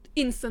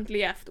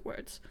instantly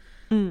afterwards.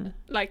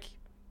 Like,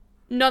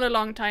 not a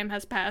long time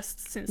has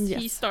passed since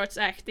he starts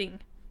acting,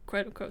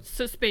 quote unquote,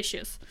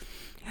 suspicious.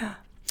 Yeah.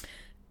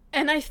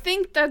 And I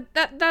think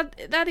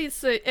that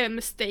is a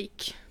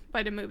mistake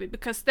by the movie,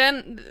 because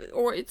then,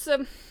 or it's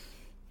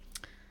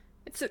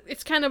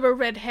kind of a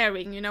red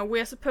herring.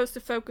 We're supposed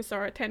to focus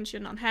our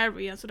attention on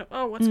Harry and sort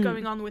of, what's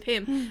going on with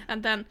him,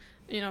 and then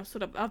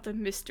sort of other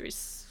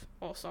mysteries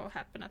also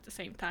happen at the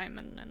same time,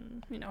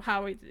 and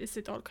how is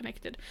it all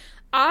connected.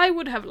 I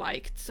would have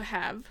liked to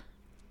have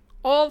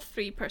all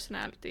three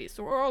personalities,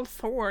 or all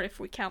four if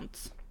we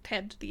count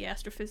Ted, the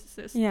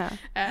astrophysicist. Yeah.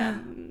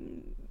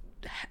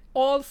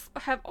 All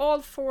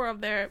four of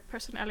their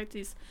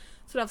personalities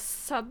sort of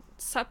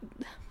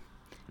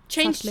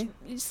change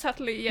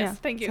subtly. Yes,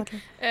 thank you.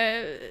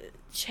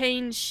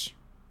 Change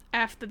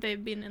after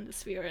they've been in the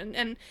sphere,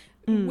 and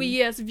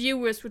we as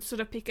viewers would sort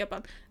of pick up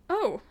on,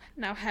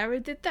 now Harry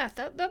did that.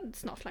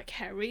 That's not like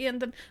Harry,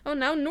 and then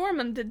now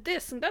Norman did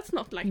this, and that's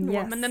not like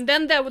Norman, and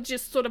then that would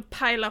just sort of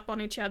pile up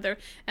on each other,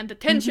 and the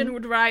tension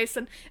would rise,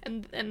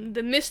 and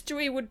the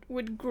mystery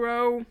would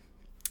grow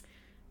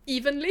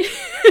evenly.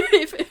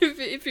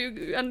 if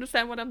you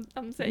understand what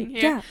I'm saying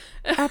here. Yeah,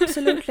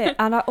 absolutely.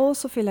 And I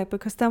also feel like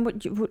because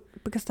then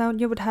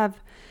you would have,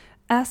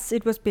 as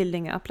it was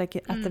building up, like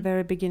at the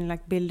very beginning,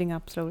 like building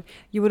up slowly,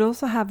 you would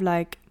also have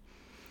like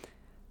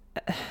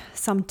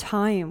some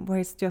time where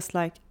it's just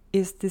like,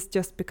 is this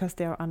just because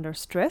they are under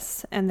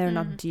stress and they're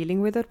not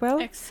dealing with it well?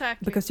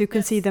 Exactly. Because you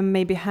can see them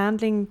maybe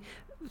handling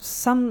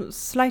some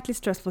slightly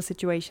stressful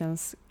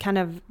situations kind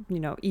of,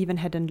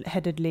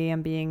 even-headedly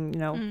and being,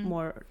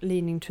 more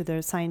leaning to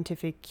their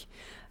scientific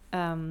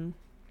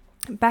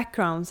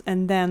backgrounds.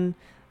 And then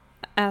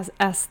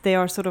as they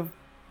are sort of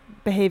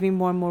behaving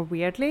more and more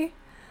weirdly,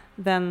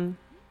 then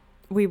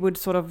we would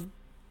sort of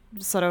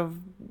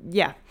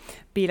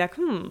be like,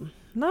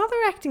 now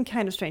they're acting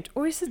kind of strange.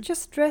 Or is it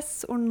just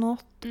stress or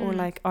not? Or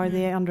like, are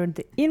they under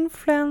the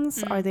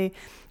influence? Are they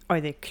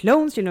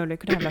clones? They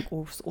could have like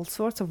all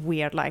sorts of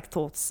weird like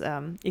thoughts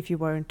if you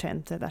weren't to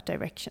enter that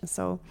direction.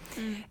 So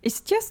it's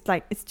just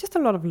a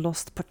lot of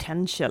lost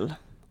potential,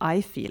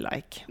 I feel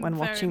like, when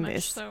very watching much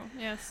this. So,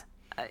 yes.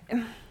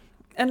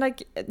 And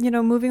like,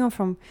 moving on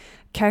from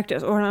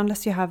characters, or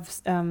unless you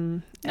have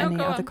any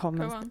other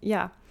comments.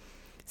 Yeah.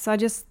 So I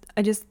just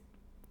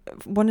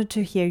wanted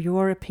to hear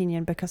your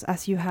opinion, because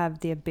as you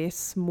have The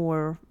Abyss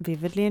more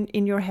vividly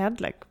in your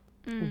head, like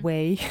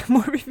way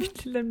more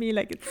vividly than me,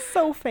 like it's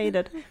so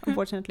faded,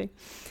 unfortunately.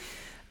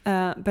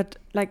 But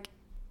like,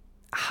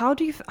 how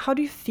do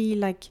you feel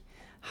like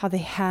how they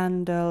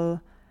handle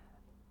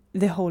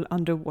the whole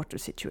underwater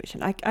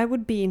situation? Like, I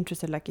would be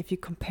interested, like, if you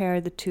compare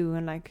the two,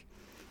 and like,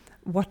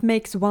 what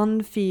makes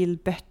one feel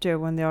better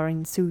when they are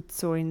in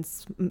suits or in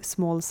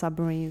small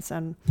submarines,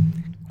 and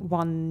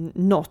one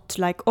not?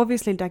 Like,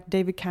 obviously, like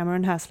David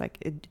Cameron has like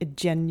a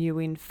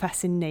genuine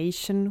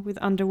fascination with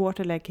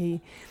underwater. Like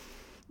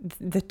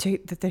the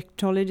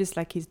technologies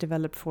like he's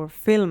developed for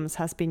films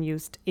has been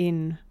used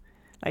in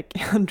like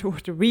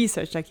underwater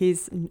research. Like,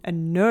 he's a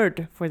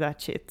nerd for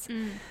that shit.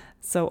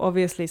 So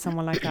obviously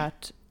someone like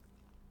that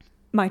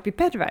might be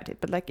better at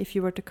it. But like, if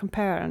you were to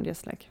compare and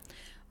just like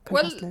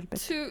contrast a little bit.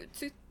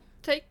 to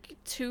take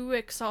two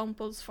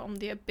examples from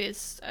The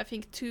Abyss, I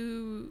think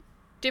two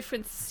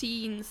different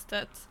scenes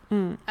that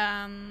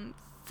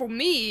for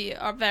me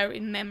are very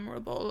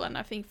memorable, and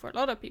I think for a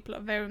lot of people are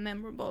very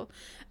memorable.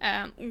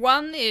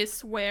 One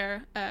is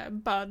where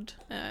Bud,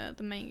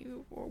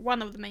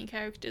 one of the main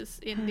characters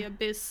in The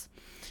Abyss,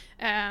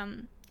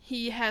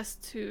 he has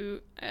to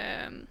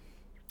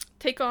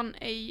take on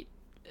a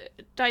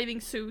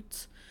diving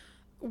suit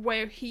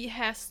where he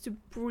has to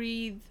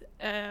breathe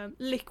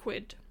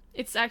liquid.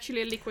 It's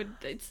actually a liquid.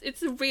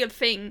 It's a real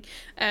thing.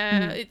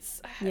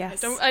 It's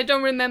Yes. I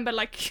don't remember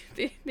like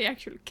the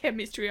actual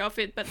chemistry of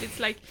it, but it's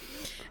like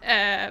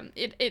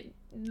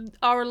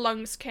our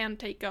lungs can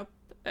take up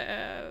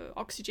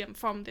oxygen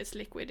from this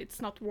liquid.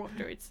 It's not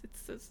water. It's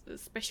a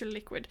special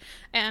liquid.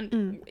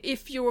 And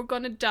if you're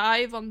gonna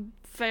dive on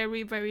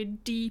very, very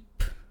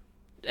deep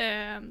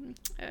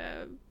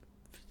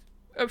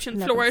ocean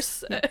Levels,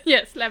 floors,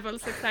 yes,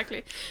 levels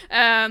exactly.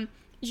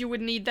 You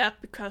would need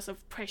that because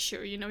of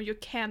pressure. You know, you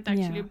can't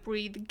actually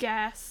breathe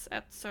gas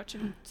at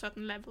certain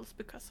levels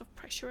because of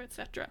pressure,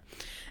 etc.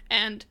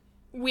 And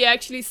we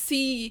actually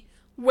see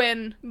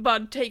when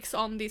Bud takes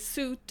on this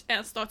suit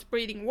and starts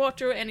breathing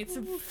water, and it's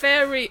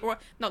very, or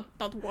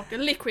not water,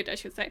 liquid, I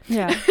should say.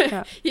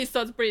 Yeah. He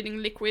starts breathing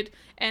liquid,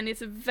 and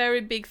it's a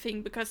very big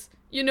thing because,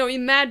 you know,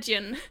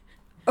 imagine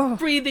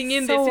breathing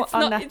in so this. It's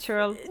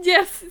unnatural.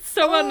 Yes, it's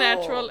so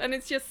unnatural, and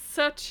it's just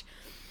such.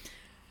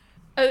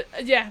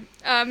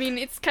 I mean,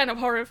 it's kind of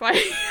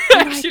horrifying,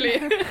 actually.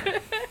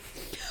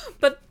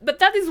 but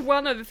that is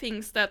one of the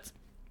things that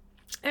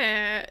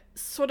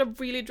sort of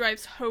really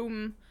drives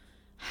home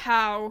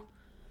how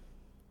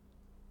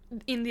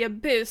in the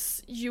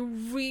Abyss you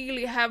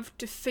really have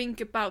to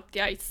think about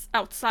the ice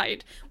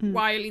outside,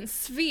 while in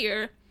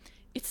Sphere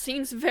it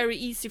seems very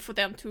easy for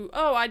them to,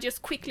 I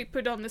just quickly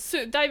put on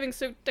the diving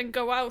suit and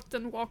go out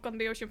and walk on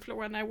the ocean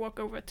floor, and I walk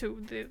over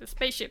to the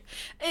spaceship.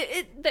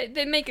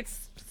 They make it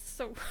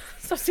so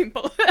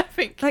simple, I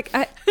think. Like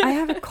I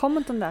have a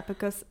comment on that,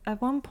 because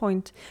at one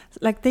point,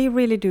 like, they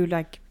really do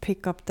like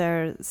pick up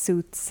their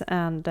suits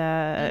and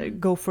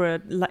go for a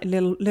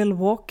little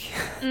walk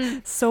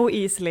so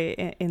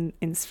easily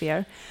in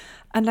Sphere.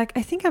 And like,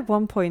 I think at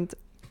one point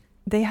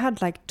they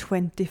had like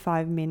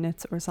 25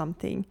 minutes or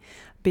something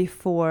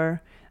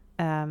before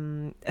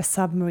a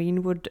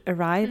submarine would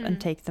arrive and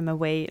take them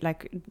away,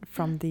 like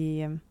from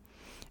the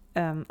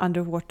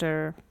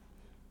underwater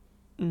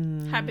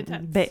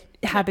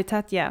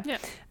habitat,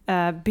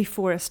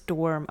 before a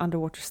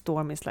underwater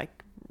storm is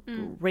like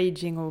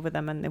raging over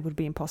them, and it would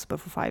be impossible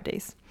for 5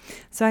 days.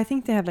 So I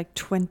think they have like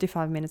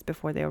 25 minutes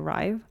before they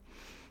arrive,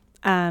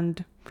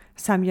 and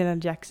Samuel L.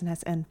 Jackson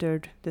has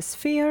entered the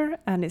Sphere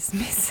and is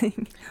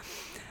missing.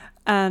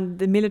 And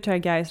the military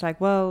guy is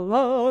like,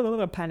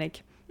 well,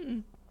 panic.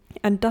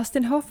 And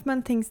Dustin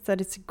Hoffman thinks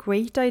that it's a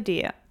great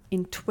idea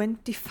in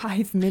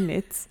 25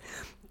 minutes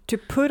to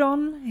put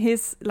on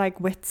his like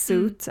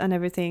wetsuit and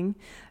everything,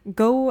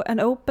 go and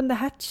open the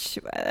hatch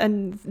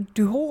and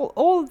do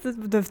all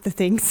the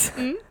things.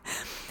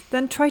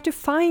 Then try to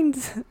find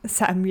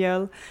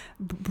Samuel,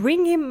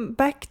 bring him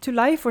back to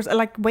life, or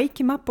like wake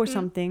him up or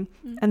something,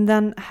 and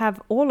then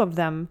have all of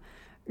them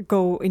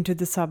go into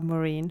the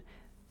submarine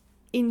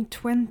in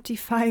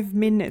 25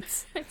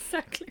 minutes.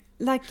 Exactly.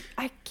 Like,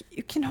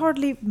 you can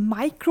hardly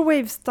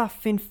microwave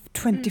stuff in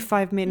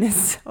 25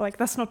 minutes. Like,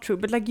 that's not true,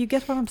 but like, you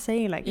get what I'm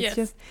saying. Like, it's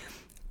just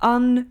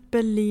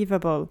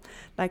unbelievable.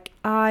 Like,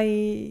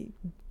 I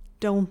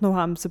don't know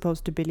how I'm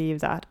supposed to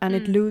believe that, and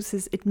it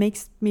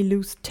makes me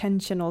lose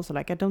tension also.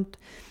 Like, I don't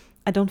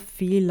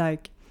feel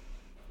like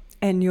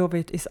any of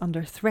it is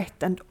under threat.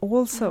 And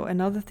also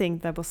another thing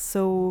that was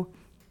so,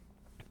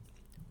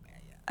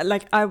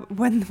 like,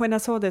 when I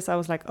saw this, I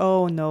was like,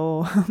 oh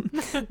no,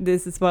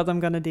 this is what I'm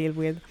gonna deal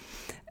with.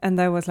 And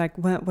I was like,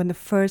 when the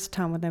first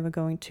time when they were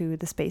going to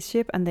the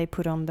spaceship and they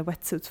put on the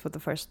wetsuits for the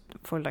first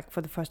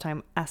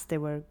time as they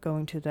were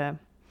going to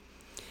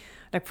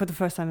for the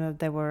first time that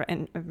they were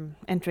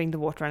entering the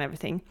water and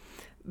everything.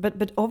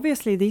 But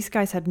obviously these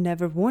guys had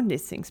never worn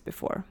these things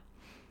before.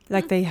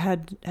 Like they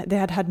had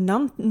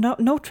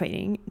no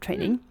training.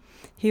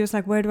 He was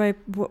like,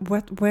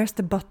 where's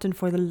the button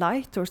for the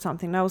light or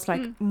something? And I was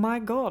like, my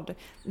God,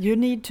 you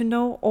need to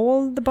know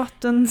all the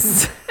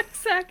buttons.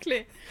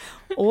 Exactly.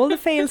 All the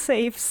fail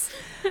safes,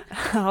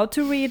 how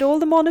to read all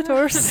the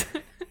monitors.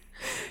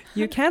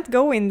 You can't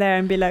go in there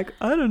and be like,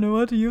 I don't know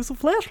how to use a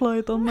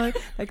flashlight on my...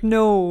 Like,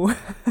 no.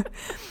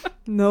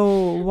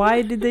 No,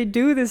 why did they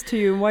do this to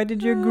you? Why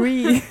did you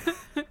agree?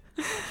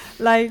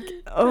 Like,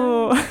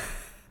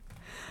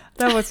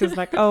 that was just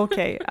like,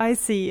 okay, I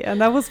see. And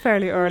that was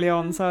fairly early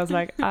on, so I was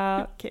like,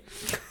 okay.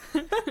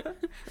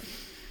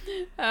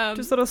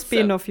 To sort of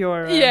spin off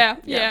your...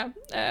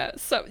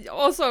 So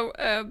also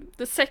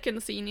the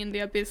second scene in the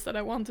Abyss that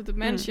I wanted to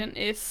mention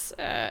is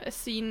a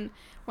scene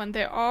when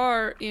they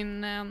are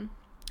in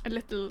a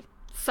little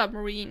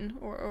submarine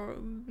or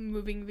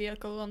moving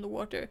vehicle on the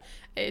water.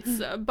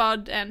 It's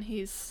Bud and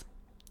his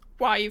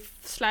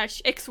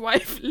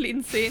wife/ex-wife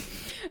Lindsay.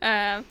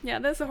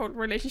 There's a whole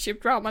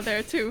relationship drama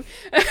there too.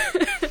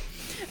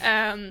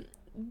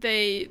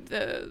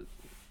 The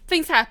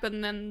things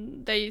happen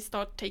and they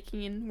start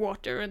taking in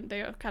water and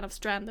they are kind of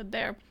stranded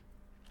there.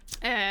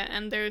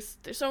 And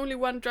there's only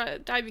one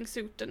diving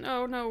suit, and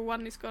oh no,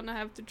 one is gonna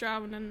have to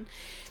drown, and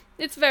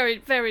it's very,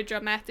 very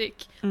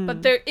dramatic.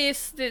 But there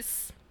is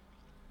this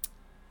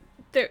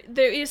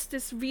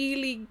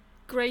really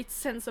great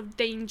sense of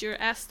danger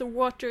as the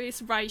water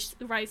is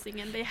rising,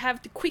 and they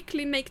have to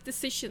quickly make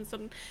decisions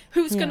on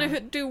who's gonna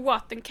do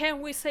what, and can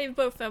we save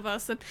both of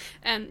us,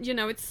 and you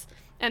know, it's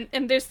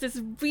and there's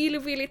this really,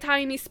 really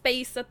tiny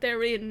space that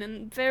they're in,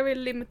 and very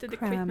limited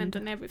equipment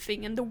and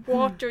everything, and the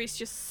water is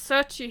just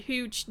such a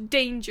huge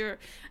danger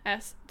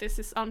as this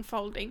is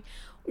unfolding.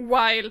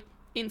 While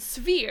in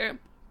Sphere,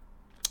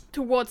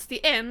 towards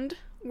the end,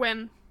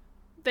 when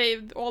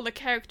all the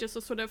characters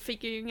are sort of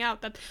figuring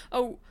out that,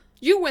 oh,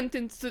 you went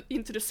into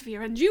the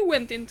sphere, and you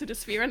went into the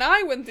sphere, and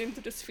I went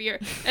into the sphere,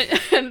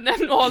 and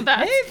all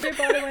that.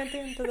 Everybody went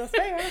into the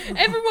sphere.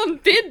 Everyone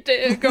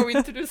did go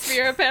into the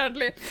sphere,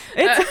 apparently.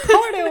 It's a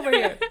party over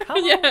here. Come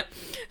on. Yeah.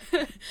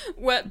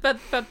 Well, but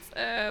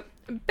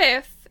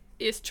Beth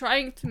is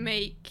trying to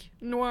make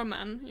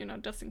Norman, you know,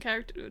 Dustin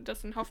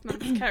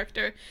Hoffman's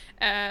character,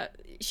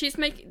 she's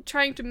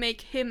trying to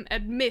make him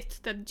admit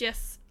that,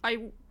 yes,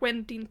 I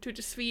went into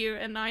the sphere,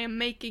 and I am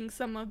making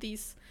some of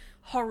these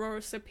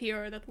horrors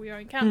appear that we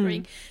are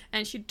encountering,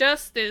 and she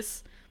does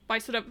this by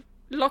sort of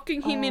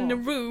locking him in the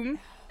room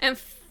and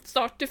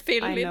start to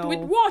fill it with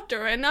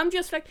water, and I'm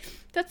just like,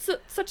 that's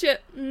such a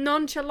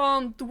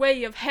nonchalant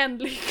way of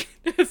handling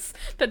this,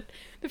 that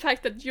the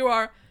fact that you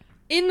are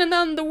in an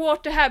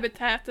underwater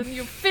habitat and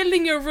you're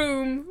filling your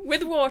room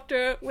with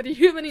water with a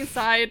human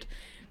inside,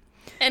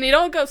 and it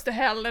all goes to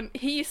hell, and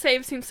he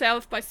saves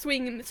himself by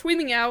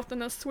swimming out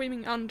and then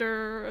swimming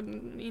under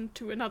and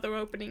into another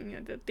opening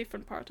at a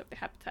different part of the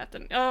habitat,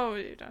 and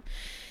you know,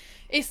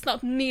 it's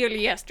not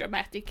nearly as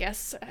dramatic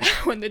as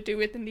when they do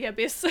it in the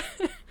abyss.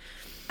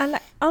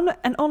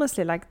 And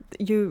honestly, like,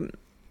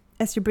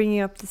 as you're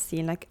bringing up the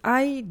scene, like,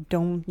 I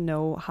don't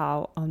know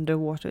how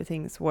underwater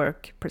things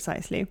work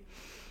precisely,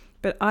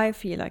 but I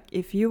feel like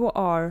if you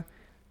are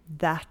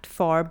that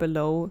far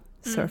below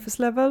surface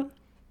level,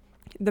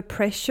 the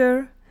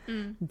pressure,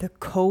 the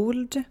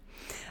cold,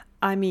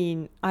 I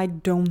mean, I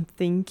don't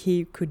think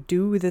he could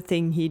do the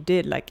thing he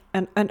did. Like,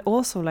 and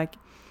also, like,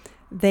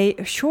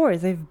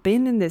 they've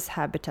been in this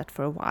habitat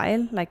for a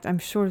while. Like, I'm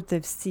sure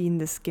they've seen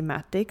the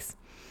schematics,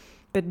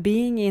 but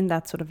being in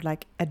that sort of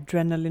like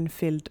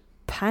adrenaline-filled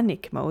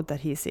panic mode that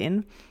he's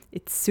in,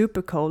 it's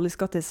super cold. He's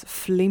got this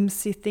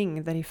flimsy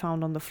thing that he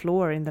found on the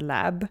floor in the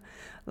lab,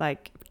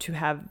 like, to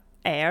have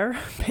air,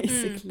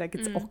 basically, like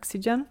it's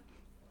oxygen.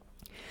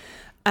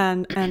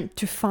 And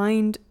to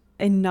find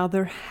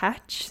another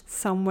hatch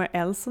somewhere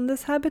else on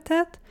this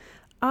habitat,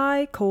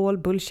 I call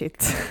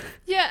bullshit.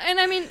 Yeah, and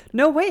I mean,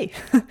 no way.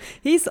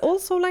 He's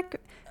also like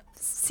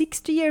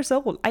 60 years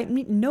old. I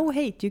mean, no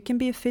hate. You can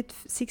be a fit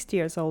 60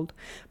 years old,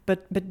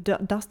 but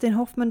Dustin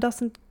Hoffman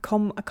doesn't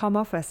come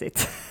off as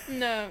it.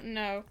 No. You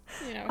know,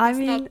 I he's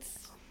mean,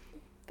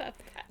 not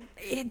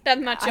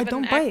that much of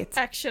an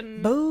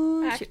action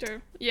bullshit.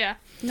 actor. Yeah.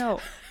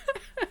 No.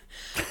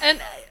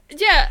 And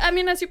yeah, I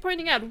mean, as you're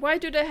pointing out, why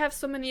do they have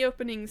so many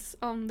openings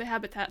on the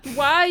habitat?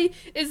 Why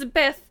is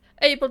Beth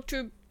able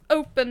to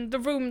open the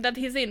room that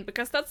he's in?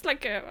 Because that's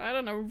like a, I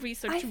don't know,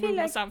 research room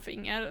or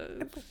something.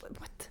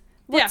 What?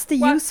 What's the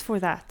use for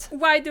that?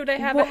 Why do they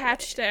have a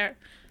hatch there?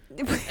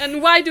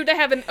 And why do they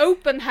have an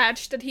open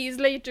hatch that he's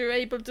later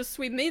able to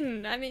swim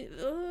in? I mean,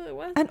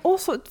 what? And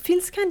also, it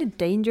feels kind of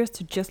dangerous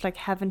to just like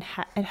have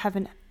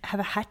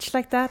a hatch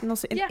like that, and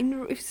also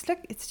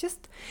it's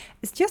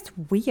just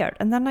weird.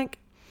 And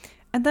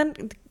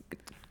then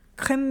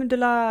creme de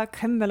la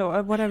creme,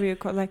 or whatever you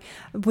call it, like,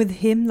 with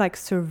him like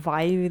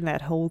surviving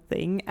that whole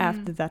thing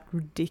after that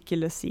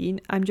ridiculous scene,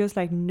 I'm just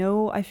like,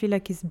 no, I feel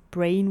like his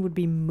brain would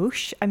be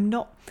mush.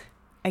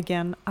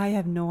 Again, I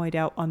have no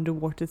idea how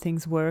underwater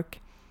things work,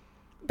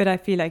 but I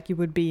feel like you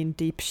would be in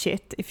deep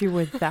shit if you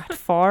were that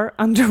far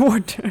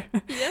underwater.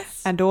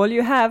 Yes. And all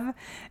you have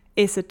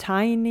is a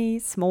tiny,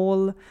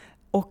 small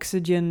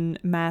oxygen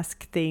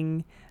mask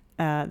thing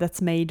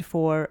that's made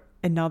for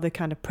another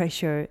kind of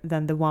pressure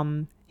than the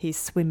one he's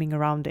swimming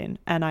around in.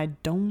 And I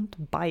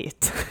don't buy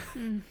it.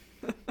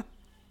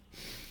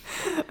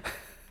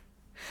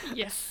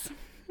 Yes.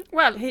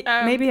 Well,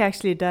 maybe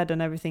actually dead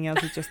and everything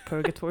else is just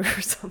purgatory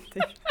or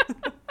something.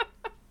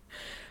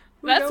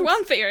 That's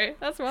one theory.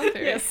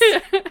 Yes.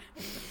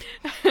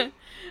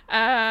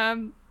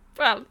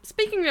 Well,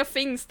 speaking of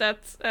things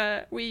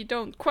that we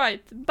don't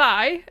quite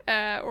buy,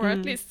 or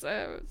at least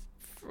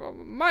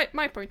from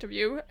my point of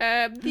view,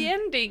 the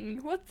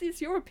ending. What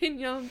is your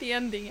opinion on the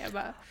ending,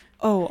 Ebba?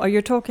 Oh, are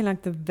you talking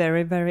like the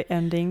very, very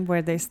ending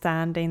where they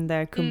stand in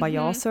their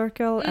kumbaya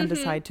circle and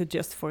decide to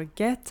just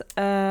forget?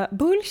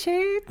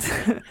 Bullshit!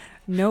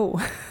 No,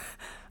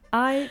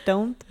 I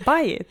don't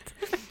buy it.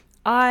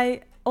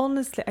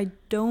 Honestly,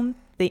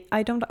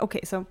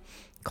 okay, so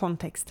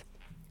context.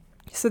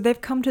 So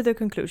they've come to the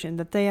conclusion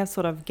that they have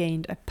sort of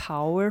gained a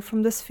power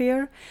from the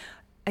sphere.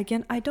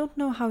 Again, I don't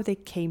know how they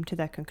came to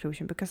that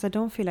conclusion, because I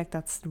don't feel like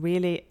that's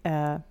really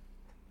a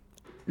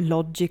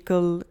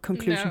logical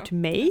conclusion to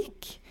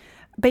make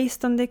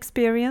based on the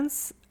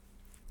experience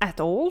at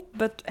all.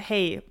 But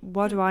hey,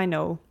 what do I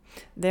know?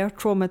 They're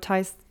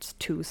traumatized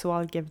too, so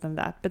I'll give them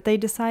that. But they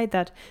decide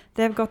that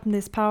they've gotten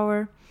this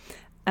power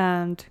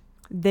and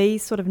they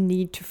sort of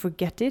need to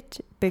forget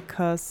it,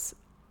 because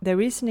the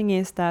reasoning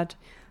is that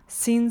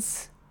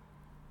since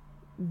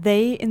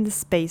they in the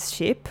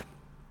spaceship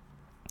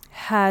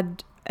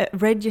had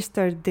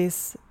registered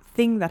this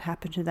thing that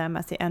happened to them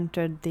as they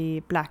entered the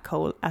black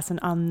hole as an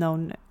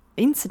unknown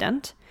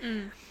incident,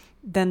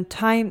 then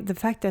the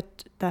fact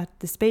that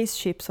the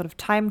spaceship sort of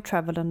time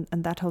traveled and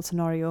that whole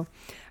scenario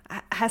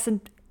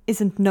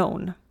isn't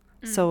known.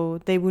 So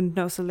they wouldn't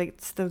know. So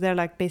they're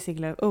like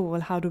basically like, oh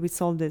well, how do we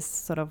solve this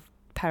sort of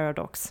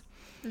paradox?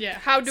 Yeah,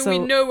 how do we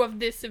know of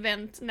this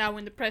event now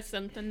in the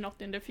present and not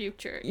in the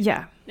future?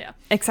 Yeah,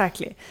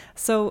 exactly.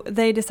 So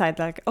they decide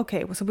like,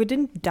 okay, so we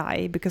didn't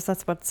die, because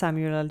that's what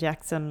Samuel L.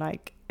 Jackson,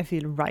 like, I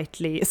feel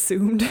rightly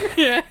assumed.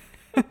 Yeah.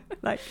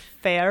 Like,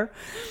 fair.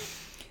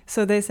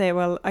 So they say,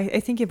 well,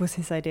 I think it was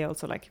his idea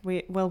also, like,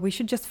 we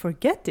should just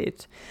forget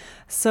it.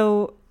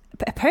 So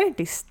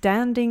apparently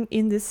standing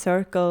in this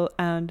circle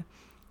and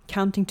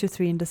counting to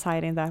 3 and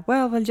deciding that,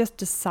 well, we'll just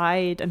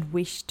decide and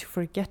wish to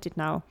forget it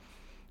now,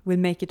 will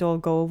make it all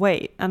go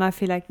away. And I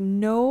feel like,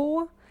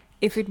 no,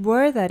 if it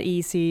were that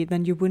easy,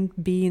 then you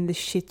wouldn't be in the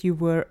shit you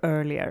were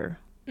earlier.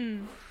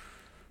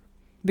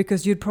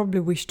 Because you'd probably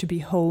wish to be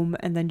home,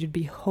 and then you'd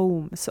be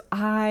home. So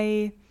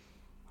I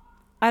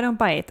don't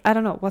buy it. I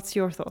don't know. What's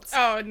your thoughts?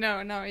 Oh, no,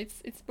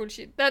 it's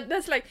bullshit.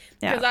 That's like,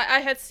 because I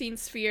had seen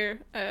Sphere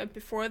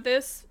before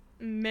this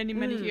many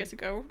years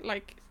ago.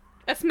 Like,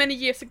 as many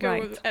years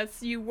ago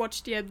as you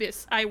watched The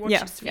Abyss, I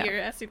watched Sphere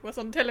as it was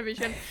on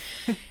television.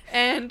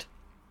 And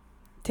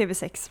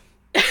TV6.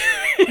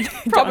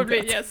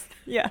 Probably, yes.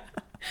 Yeah.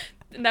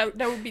 That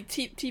would be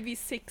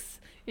TV6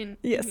 in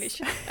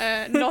English.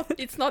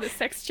 It's not a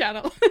sex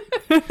channel.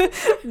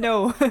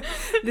 No.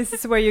 This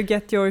is where you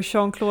get your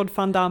Jean-Claude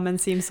Van Damme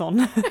and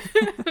Simpson.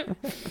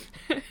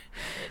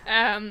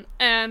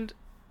 And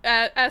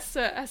as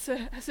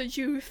a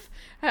youth,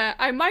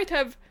 I might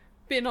have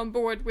been on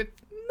board with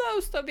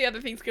most of the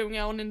other things going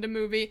on in the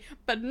movie,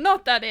 but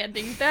not that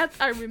ending. That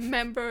I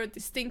remember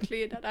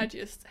distinctly, that I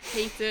just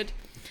hated.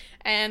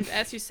 And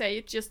as you say,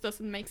 it just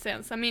doesn't make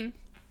sense. I mean,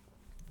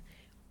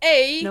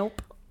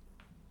 nope.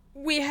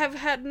 We have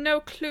had no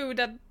clue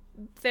that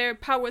their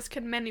powers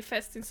can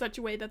manifest in such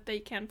a way that they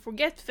can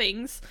forget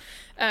things,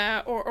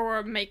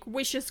 or make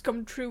wishes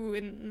come true,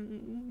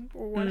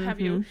 or what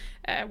have you.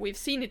 We've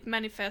seen it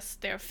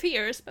manifest their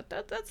fears, but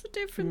that's a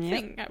different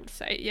thing, I would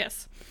say,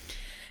 yes.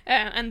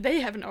 And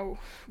they have no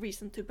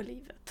reason to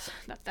believe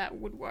that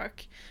would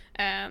work.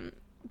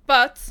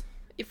 But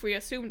if we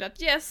assume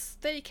that, yes,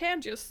 they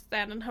can just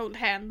stand and hold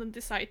hand and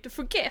decide to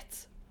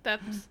forget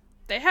that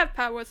they have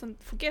powers and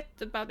forget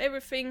about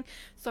everything,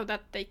 so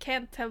that they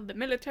can't tell the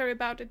military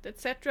about it,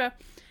 etc.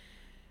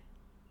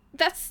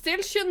 That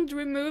still shouldn't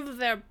remove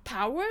their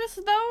powers,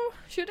 though,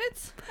 should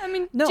it? I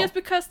mean, just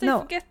because they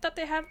forget that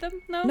they have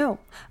them? No.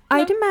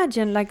 I'd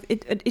imagine, like,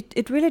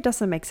 it really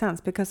doesn't make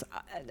sense, because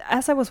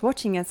as I was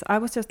watching it, I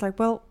was just like,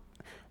 well,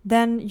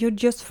 then you'd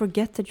just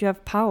forget that you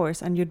have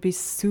powers, and you'd be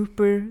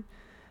super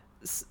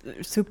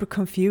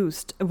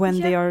confused when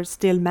they are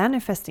still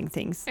manifesting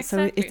things.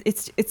 Exactly.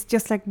 So it's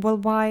just like, well,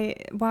 why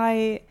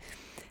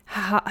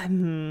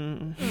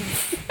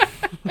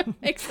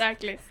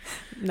Exactly.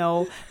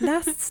 No,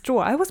 last straw.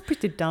 I was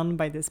pretty done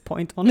by this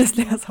point,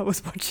 honestly. As I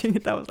was watching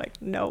it, I was like,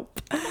 nope.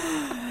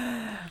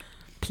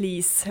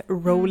 Please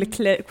roll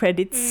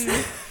credits.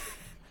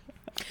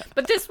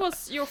 But this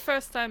was your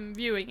first time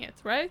viewing it,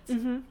 right?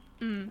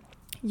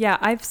 Yeah,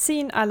 I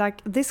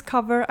like this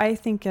cover. I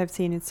think I've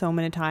seen it so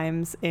many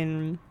times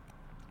in,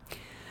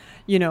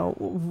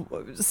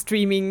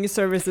 streaming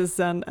services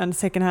and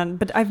secondhand,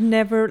 but I've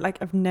never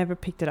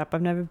picked it up.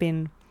 I've never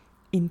been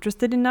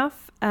interested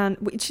enough, and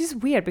which is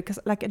weird, because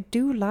like I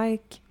do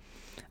like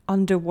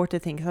underwater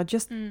things. I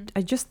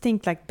just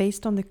think, like,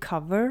 based on the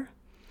cover,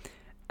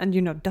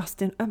 and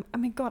Dustin. Oh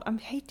my God, I'm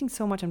hating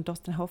so much on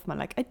Dustin Hoffman.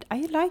 Like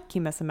I like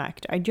him as an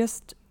actor. I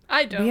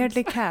don't.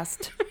 Weirdly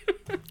cast.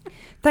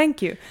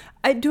 Thank you.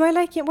 Do I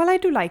like him? Well, I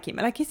do like him.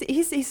 Like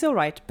he's all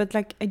right, but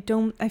like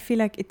I feel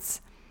like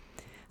it's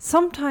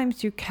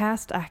sometimes you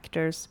cast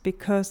actors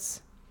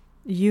because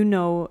you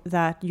know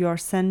that you are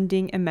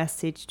sending a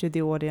message to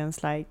the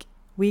audience, like,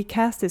 we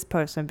cast this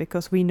person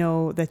because we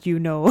know that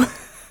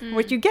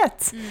what you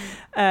get.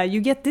 You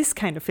get this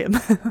kind of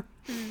film.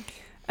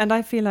 And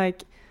I feel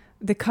like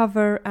the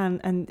cover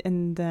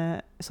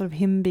and sort of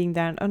him being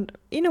there, and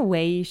in a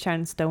way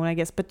Sharon Stone, I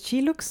guess, but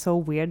she looks so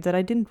weird that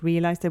I didn't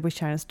realize there was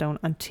Sharon Stone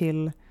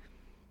until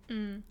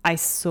I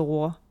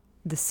saw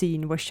the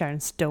scene where Sharon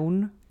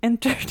Stone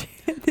entered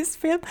this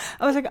film.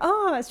 I was like,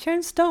 oh, it's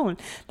Sharon Stone.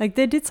 Like,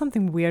 they did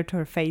something weird to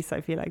her face.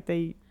 I feel like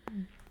they...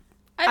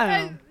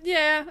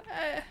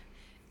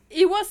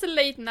 It was the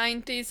late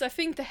 90s. I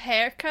think the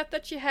haircut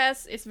that she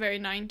has is very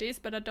 90s,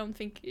 but I don't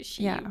think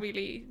she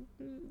really...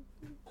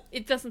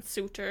 It doesn't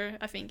suit her,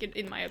 I think,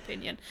 in my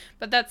opinion.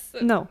 But that's...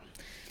 No.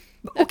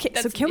 Okay,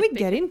 so can we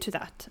get into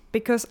that?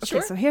 Because,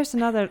 so here's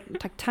another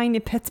tiny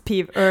pet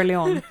peeve early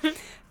on.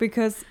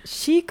 Because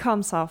she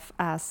comes off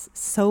as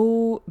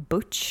so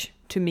butch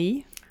to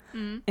me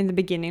in the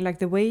beginning. Like,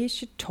 the way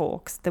she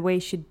talks, the way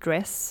she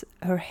dresses,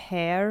 her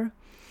hair,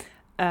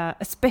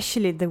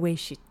 especially the way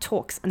she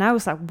talks. And I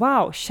was like,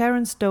 wow,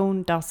 Sharon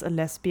Stone does a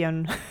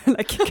lesbian,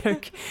 like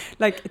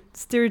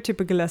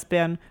stereotypical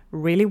lesbian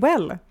really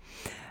well.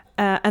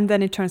 And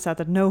then it turns out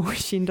that no,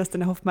 she and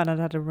Dustin Hoffman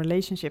had a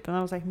relationship. And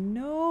I was like,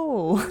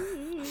 no,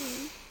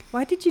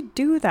 why did you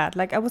do that?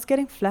 Like, I was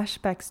getting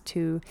flashbacks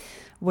to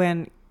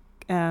when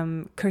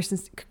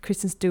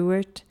Kristen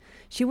Stewart,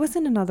 she was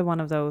in another one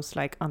of those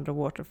like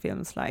underwater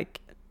films like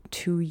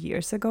 2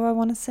 years ago, I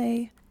want to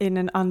say, in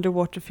an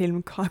underwater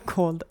film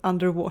called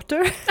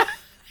Underwater.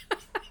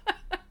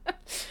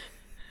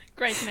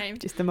 Great name.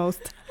 Just the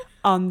most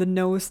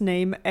on-the-nose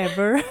name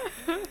ever.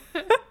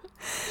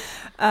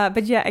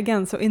 But yeah,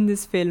 again, so in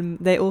this film,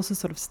 they also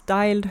sort of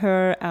styled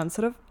her and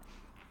sort of,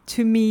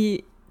 to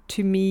me,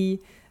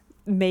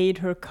 made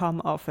her come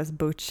off as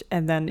butch,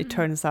 and then it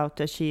turns out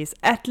that she is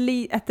at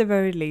the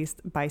very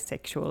least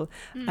bisexual.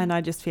 And I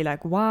just feel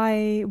like,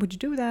 why would you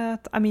do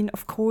that? I mean,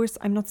 of course,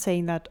 I'm not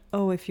saying that,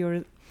 oh, if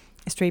you're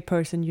a straight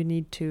person, you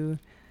need to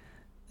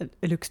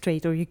look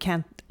straight, or you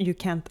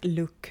can't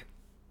look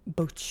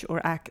butch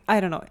or act, I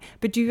don't know.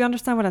 But do you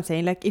understand what I'm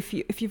saying? Like, if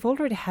you've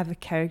already have a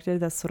character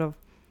that's sort of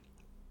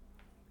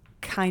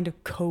kind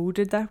of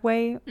coded that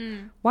way,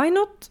 why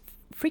not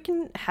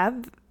freaking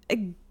have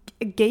a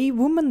gay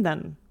woman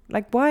then?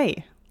 Like,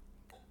 why?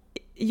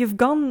 You've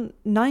gone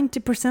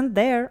 90%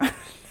 there.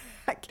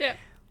 Like, yeah.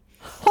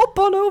 Hop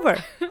on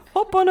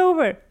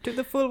over to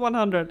the full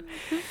 100.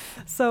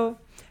 So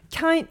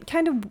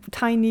kind of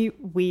tiny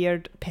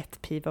weird pet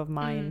peeve of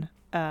mine.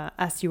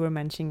 As you were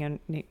mentioning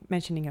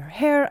her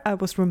hair, I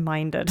was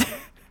reminded.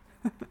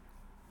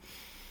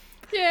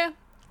 Yeah,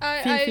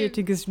 Feel free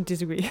to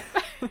disagree.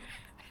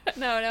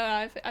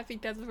 No, I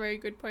think that's a very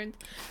good point.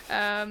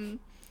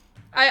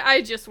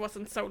 I just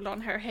wasn't sold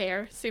on her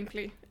hair,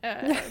 simply.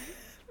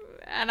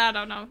 And I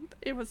don't know,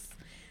 it was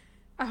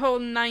a whole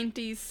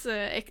 90s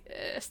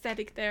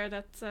aesthetic there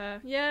that,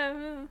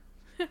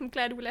 I'm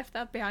glad we left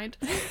that behind.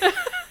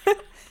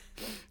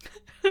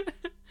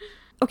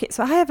 Okay,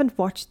 so I haven't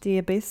watched The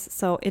Abyss,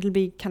 so it'll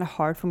be kind of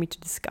hard for me to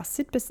discuss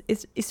it, but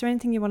is there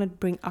anything you want to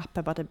bring up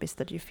about Abyss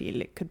that you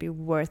feel it could be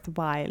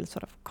worthwhile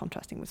sort of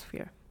contrasting with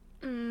Sphere?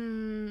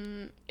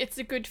 It's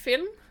a good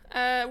film.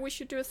 We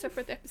should do a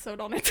separate episode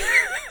on it.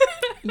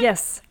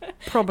 Yes,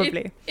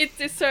 probably. It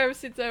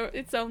deserves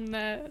its own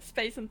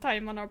space and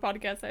time on our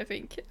podcast, I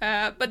think.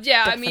 But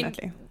yeah, Definitely.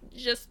 I mean,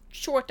 just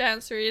short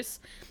answer is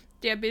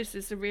The Abyss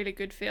is a really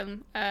good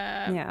film.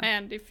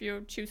 And if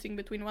you're choosing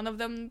between one of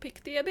them,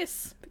 pick The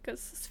Abyss, because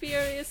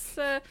Sphere is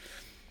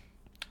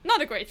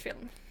not a great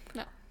film.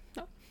 No.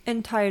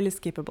 Entirely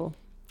skippable,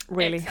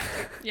 really.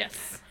 Exactly.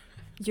 Yes.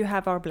 You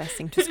have our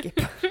blessing to skip.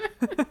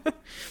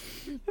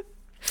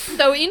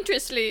 Though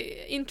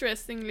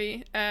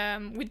interestingly,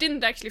 we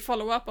didn't actually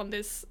follow up on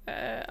this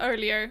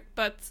earlier,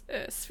 but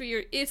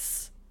Sphere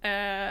is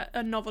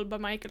a novel by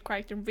Michael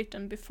Crichton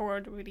written before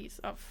the release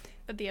of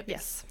The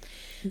Abyss.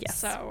 Yes.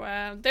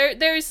 So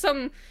there is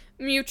some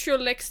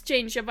mutual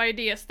exchange of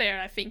ideas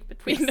there, I think,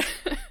 between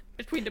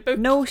between the book.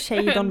 No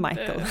shade on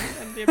Michael.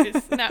 And The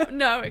Abyss.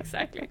 No,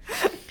 exactly.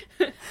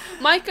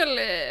 Michael.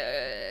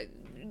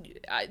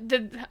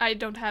 I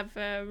don't have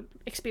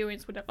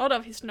experience with a lot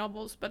of his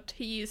novels, but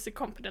he is a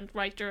competent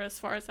writer as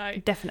far as I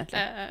Definitely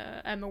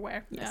am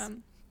aware. Yes.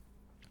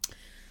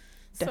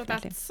 So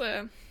Definitely. that's,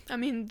 I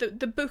mean,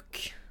 the book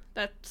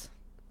that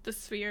The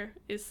Sphere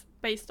is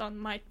based on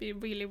might be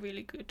really,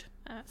 really good.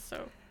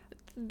 So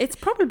it's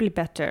probably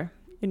better,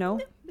 you know?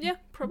 Yeah,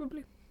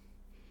 probably.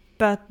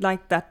 But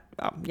like that,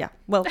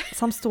 well,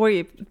 some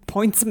story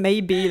points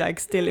may be like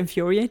still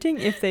infuriating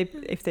if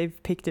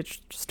they've picked it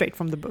straight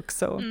from the book.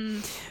 So,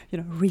 you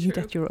know, read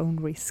True. at your own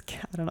risk.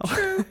 I don't know.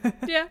 True.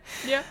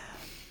 Yeah.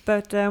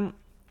 But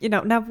you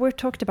know, now we've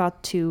talked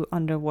about 2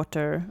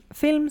 underwater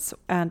films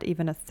and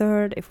even a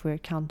third if we're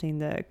counting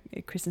the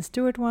Kristen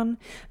Stewart one.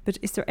 But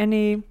is there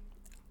any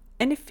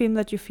film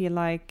that you feel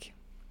like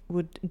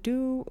would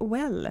do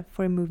well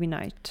for a movie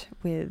night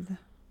with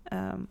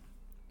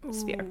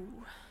Sphere?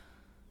 Ooh.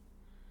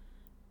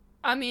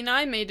 I mean,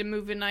 I made a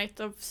movie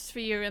night of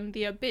Sphere and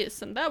The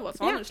Abyss, and that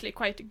was honestly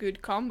quite a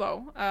good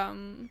combo.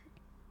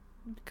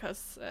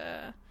 Because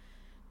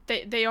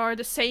they are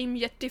the same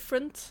yet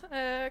different,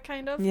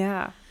 kind of.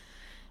 Yeah.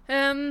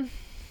 But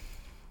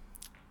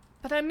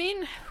I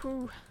mean,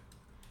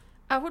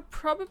 I would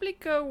probably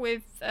go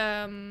with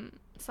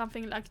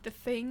something like The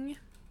Thing.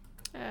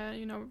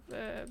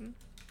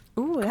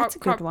 Ooh, that's a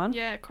good one.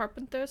 Yeah,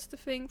 Carpenter's The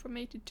Thing from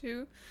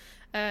 1982.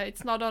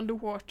 It's not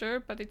underwater,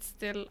 but it's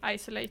still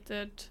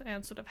isolated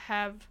and sort of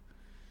have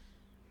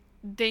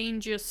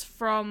dangers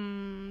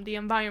from the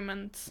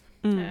environment.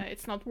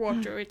 It's not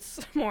water,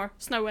 it's more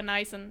snow and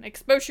ice and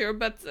exposure,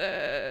 but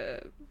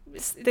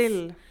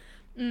still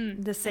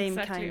the same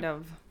exactly. kind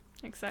of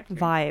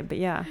vibe.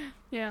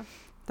 Yeah,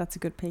 that's a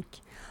good pick.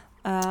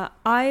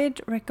 I'd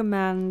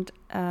recommend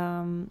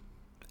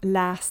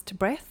Last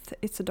Breath.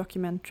 It's a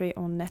documentary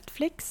on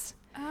Netflix.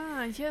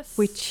 Ah, yes.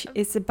 Which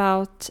is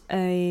about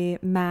a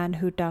man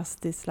who does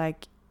this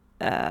like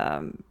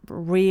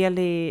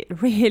really,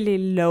 really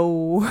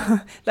low,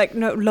 like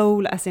no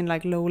low as in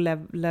like low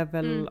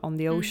level on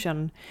the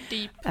ocean.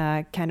 Deep.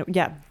 Kind of,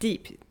 yeah,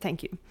 deep.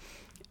 Thank you.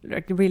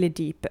 Like really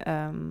deep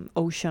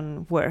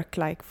ocean work,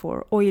 like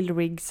for oil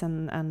rigs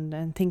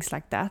and things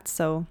like that.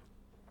 So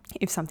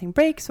if something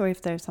breaks or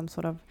if there's some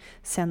sort of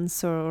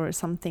sensor or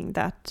something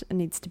that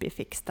needs to be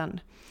fixed,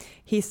 then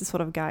he's the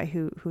sort of guy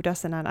who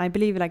does it. And I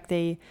believe like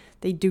they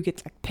do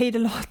get like paid a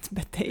lot,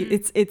 but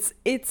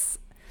it's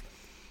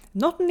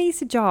not an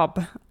easy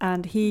job.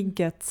 And he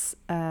gets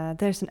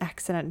there's an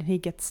accident and he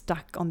gets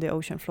stuck on the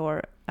ocean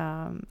floor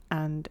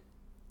and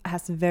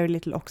has very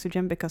little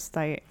oxygen because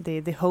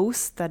the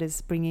hose that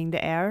is bringing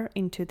the air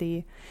into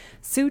the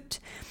suit,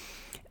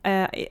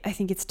 I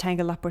think it's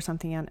tangled up or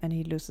something, and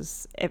he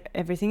loses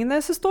everything. And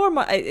there's a storm.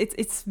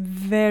 It's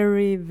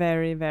very,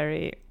 very,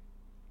 very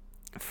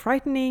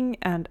frightening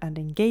and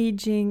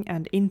engaging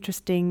and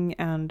interesting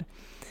and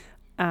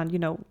you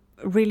know,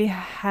 really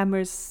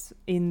hammers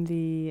in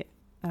the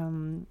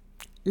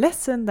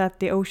lesson that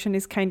the ocean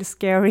is kind of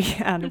scary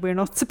and we're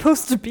not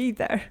supposed to be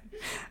there.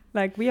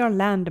 Like, we are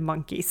land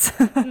monkeys.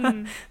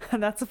 And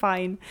that's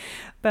fine.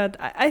 But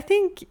I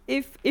think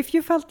if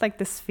you felt like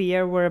the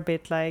Sphere were a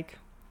bit like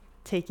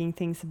taking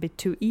things a bit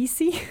too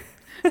easy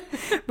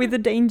with the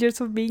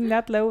dangers of being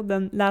that low,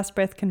 then Last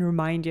Breath can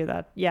remind you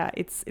that, yeah,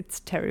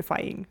 it's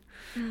terrifying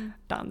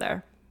down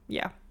there.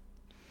 Yeah.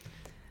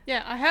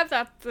 Yeah, I have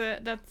that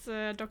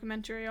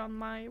documentary on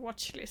my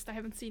watch list. I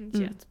haven't seen it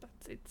yet, but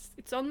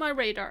it's on my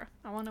radar.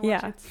 I want to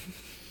watch it.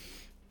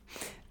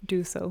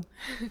 Do so.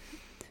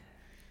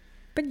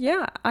 But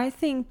yeah, I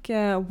think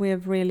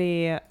we've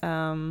really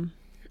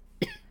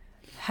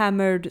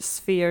hammered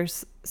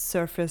Sphere's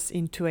surface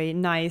into a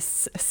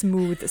nice,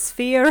 smooth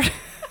sphere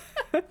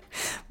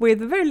with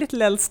very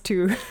little else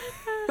to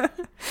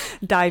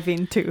dive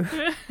into.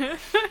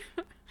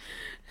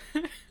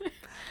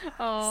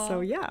 Oh,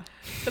 so yeah.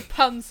 The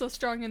puns are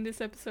strong in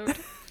this episode.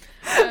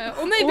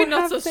 Or maybe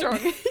not so strong.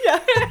 Yeah.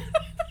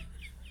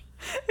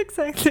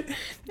 Exactly.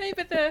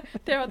 Maybe they're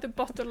at the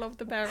bottom of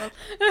the barrel.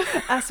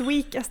 As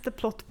weak as the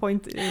plot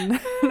point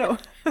in no.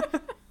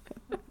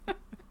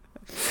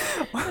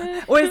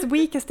 Or as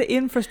weak as the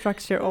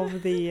infrastructure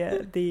of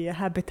the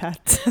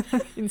habitat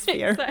in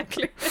Sphere.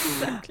 Exactly.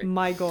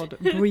 My God,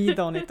 breathe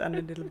on it and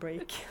a little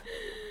break.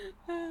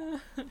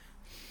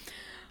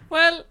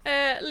 Well,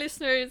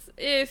 listeners,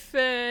 if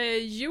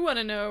you want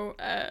to know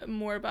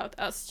more about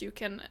us, you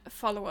can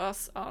follow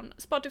us on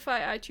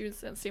Spotify,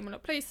 iTunes, and similar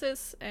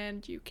places,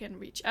 and you can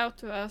reach out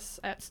to us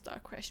at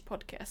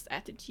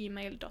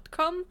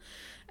starcrashpodcast@gmail.com,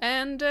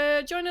 and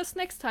join us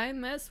next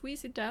time as we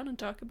sit down and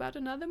talk about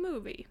another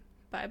movie.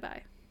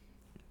 Bye-bye.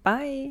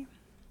 Bye.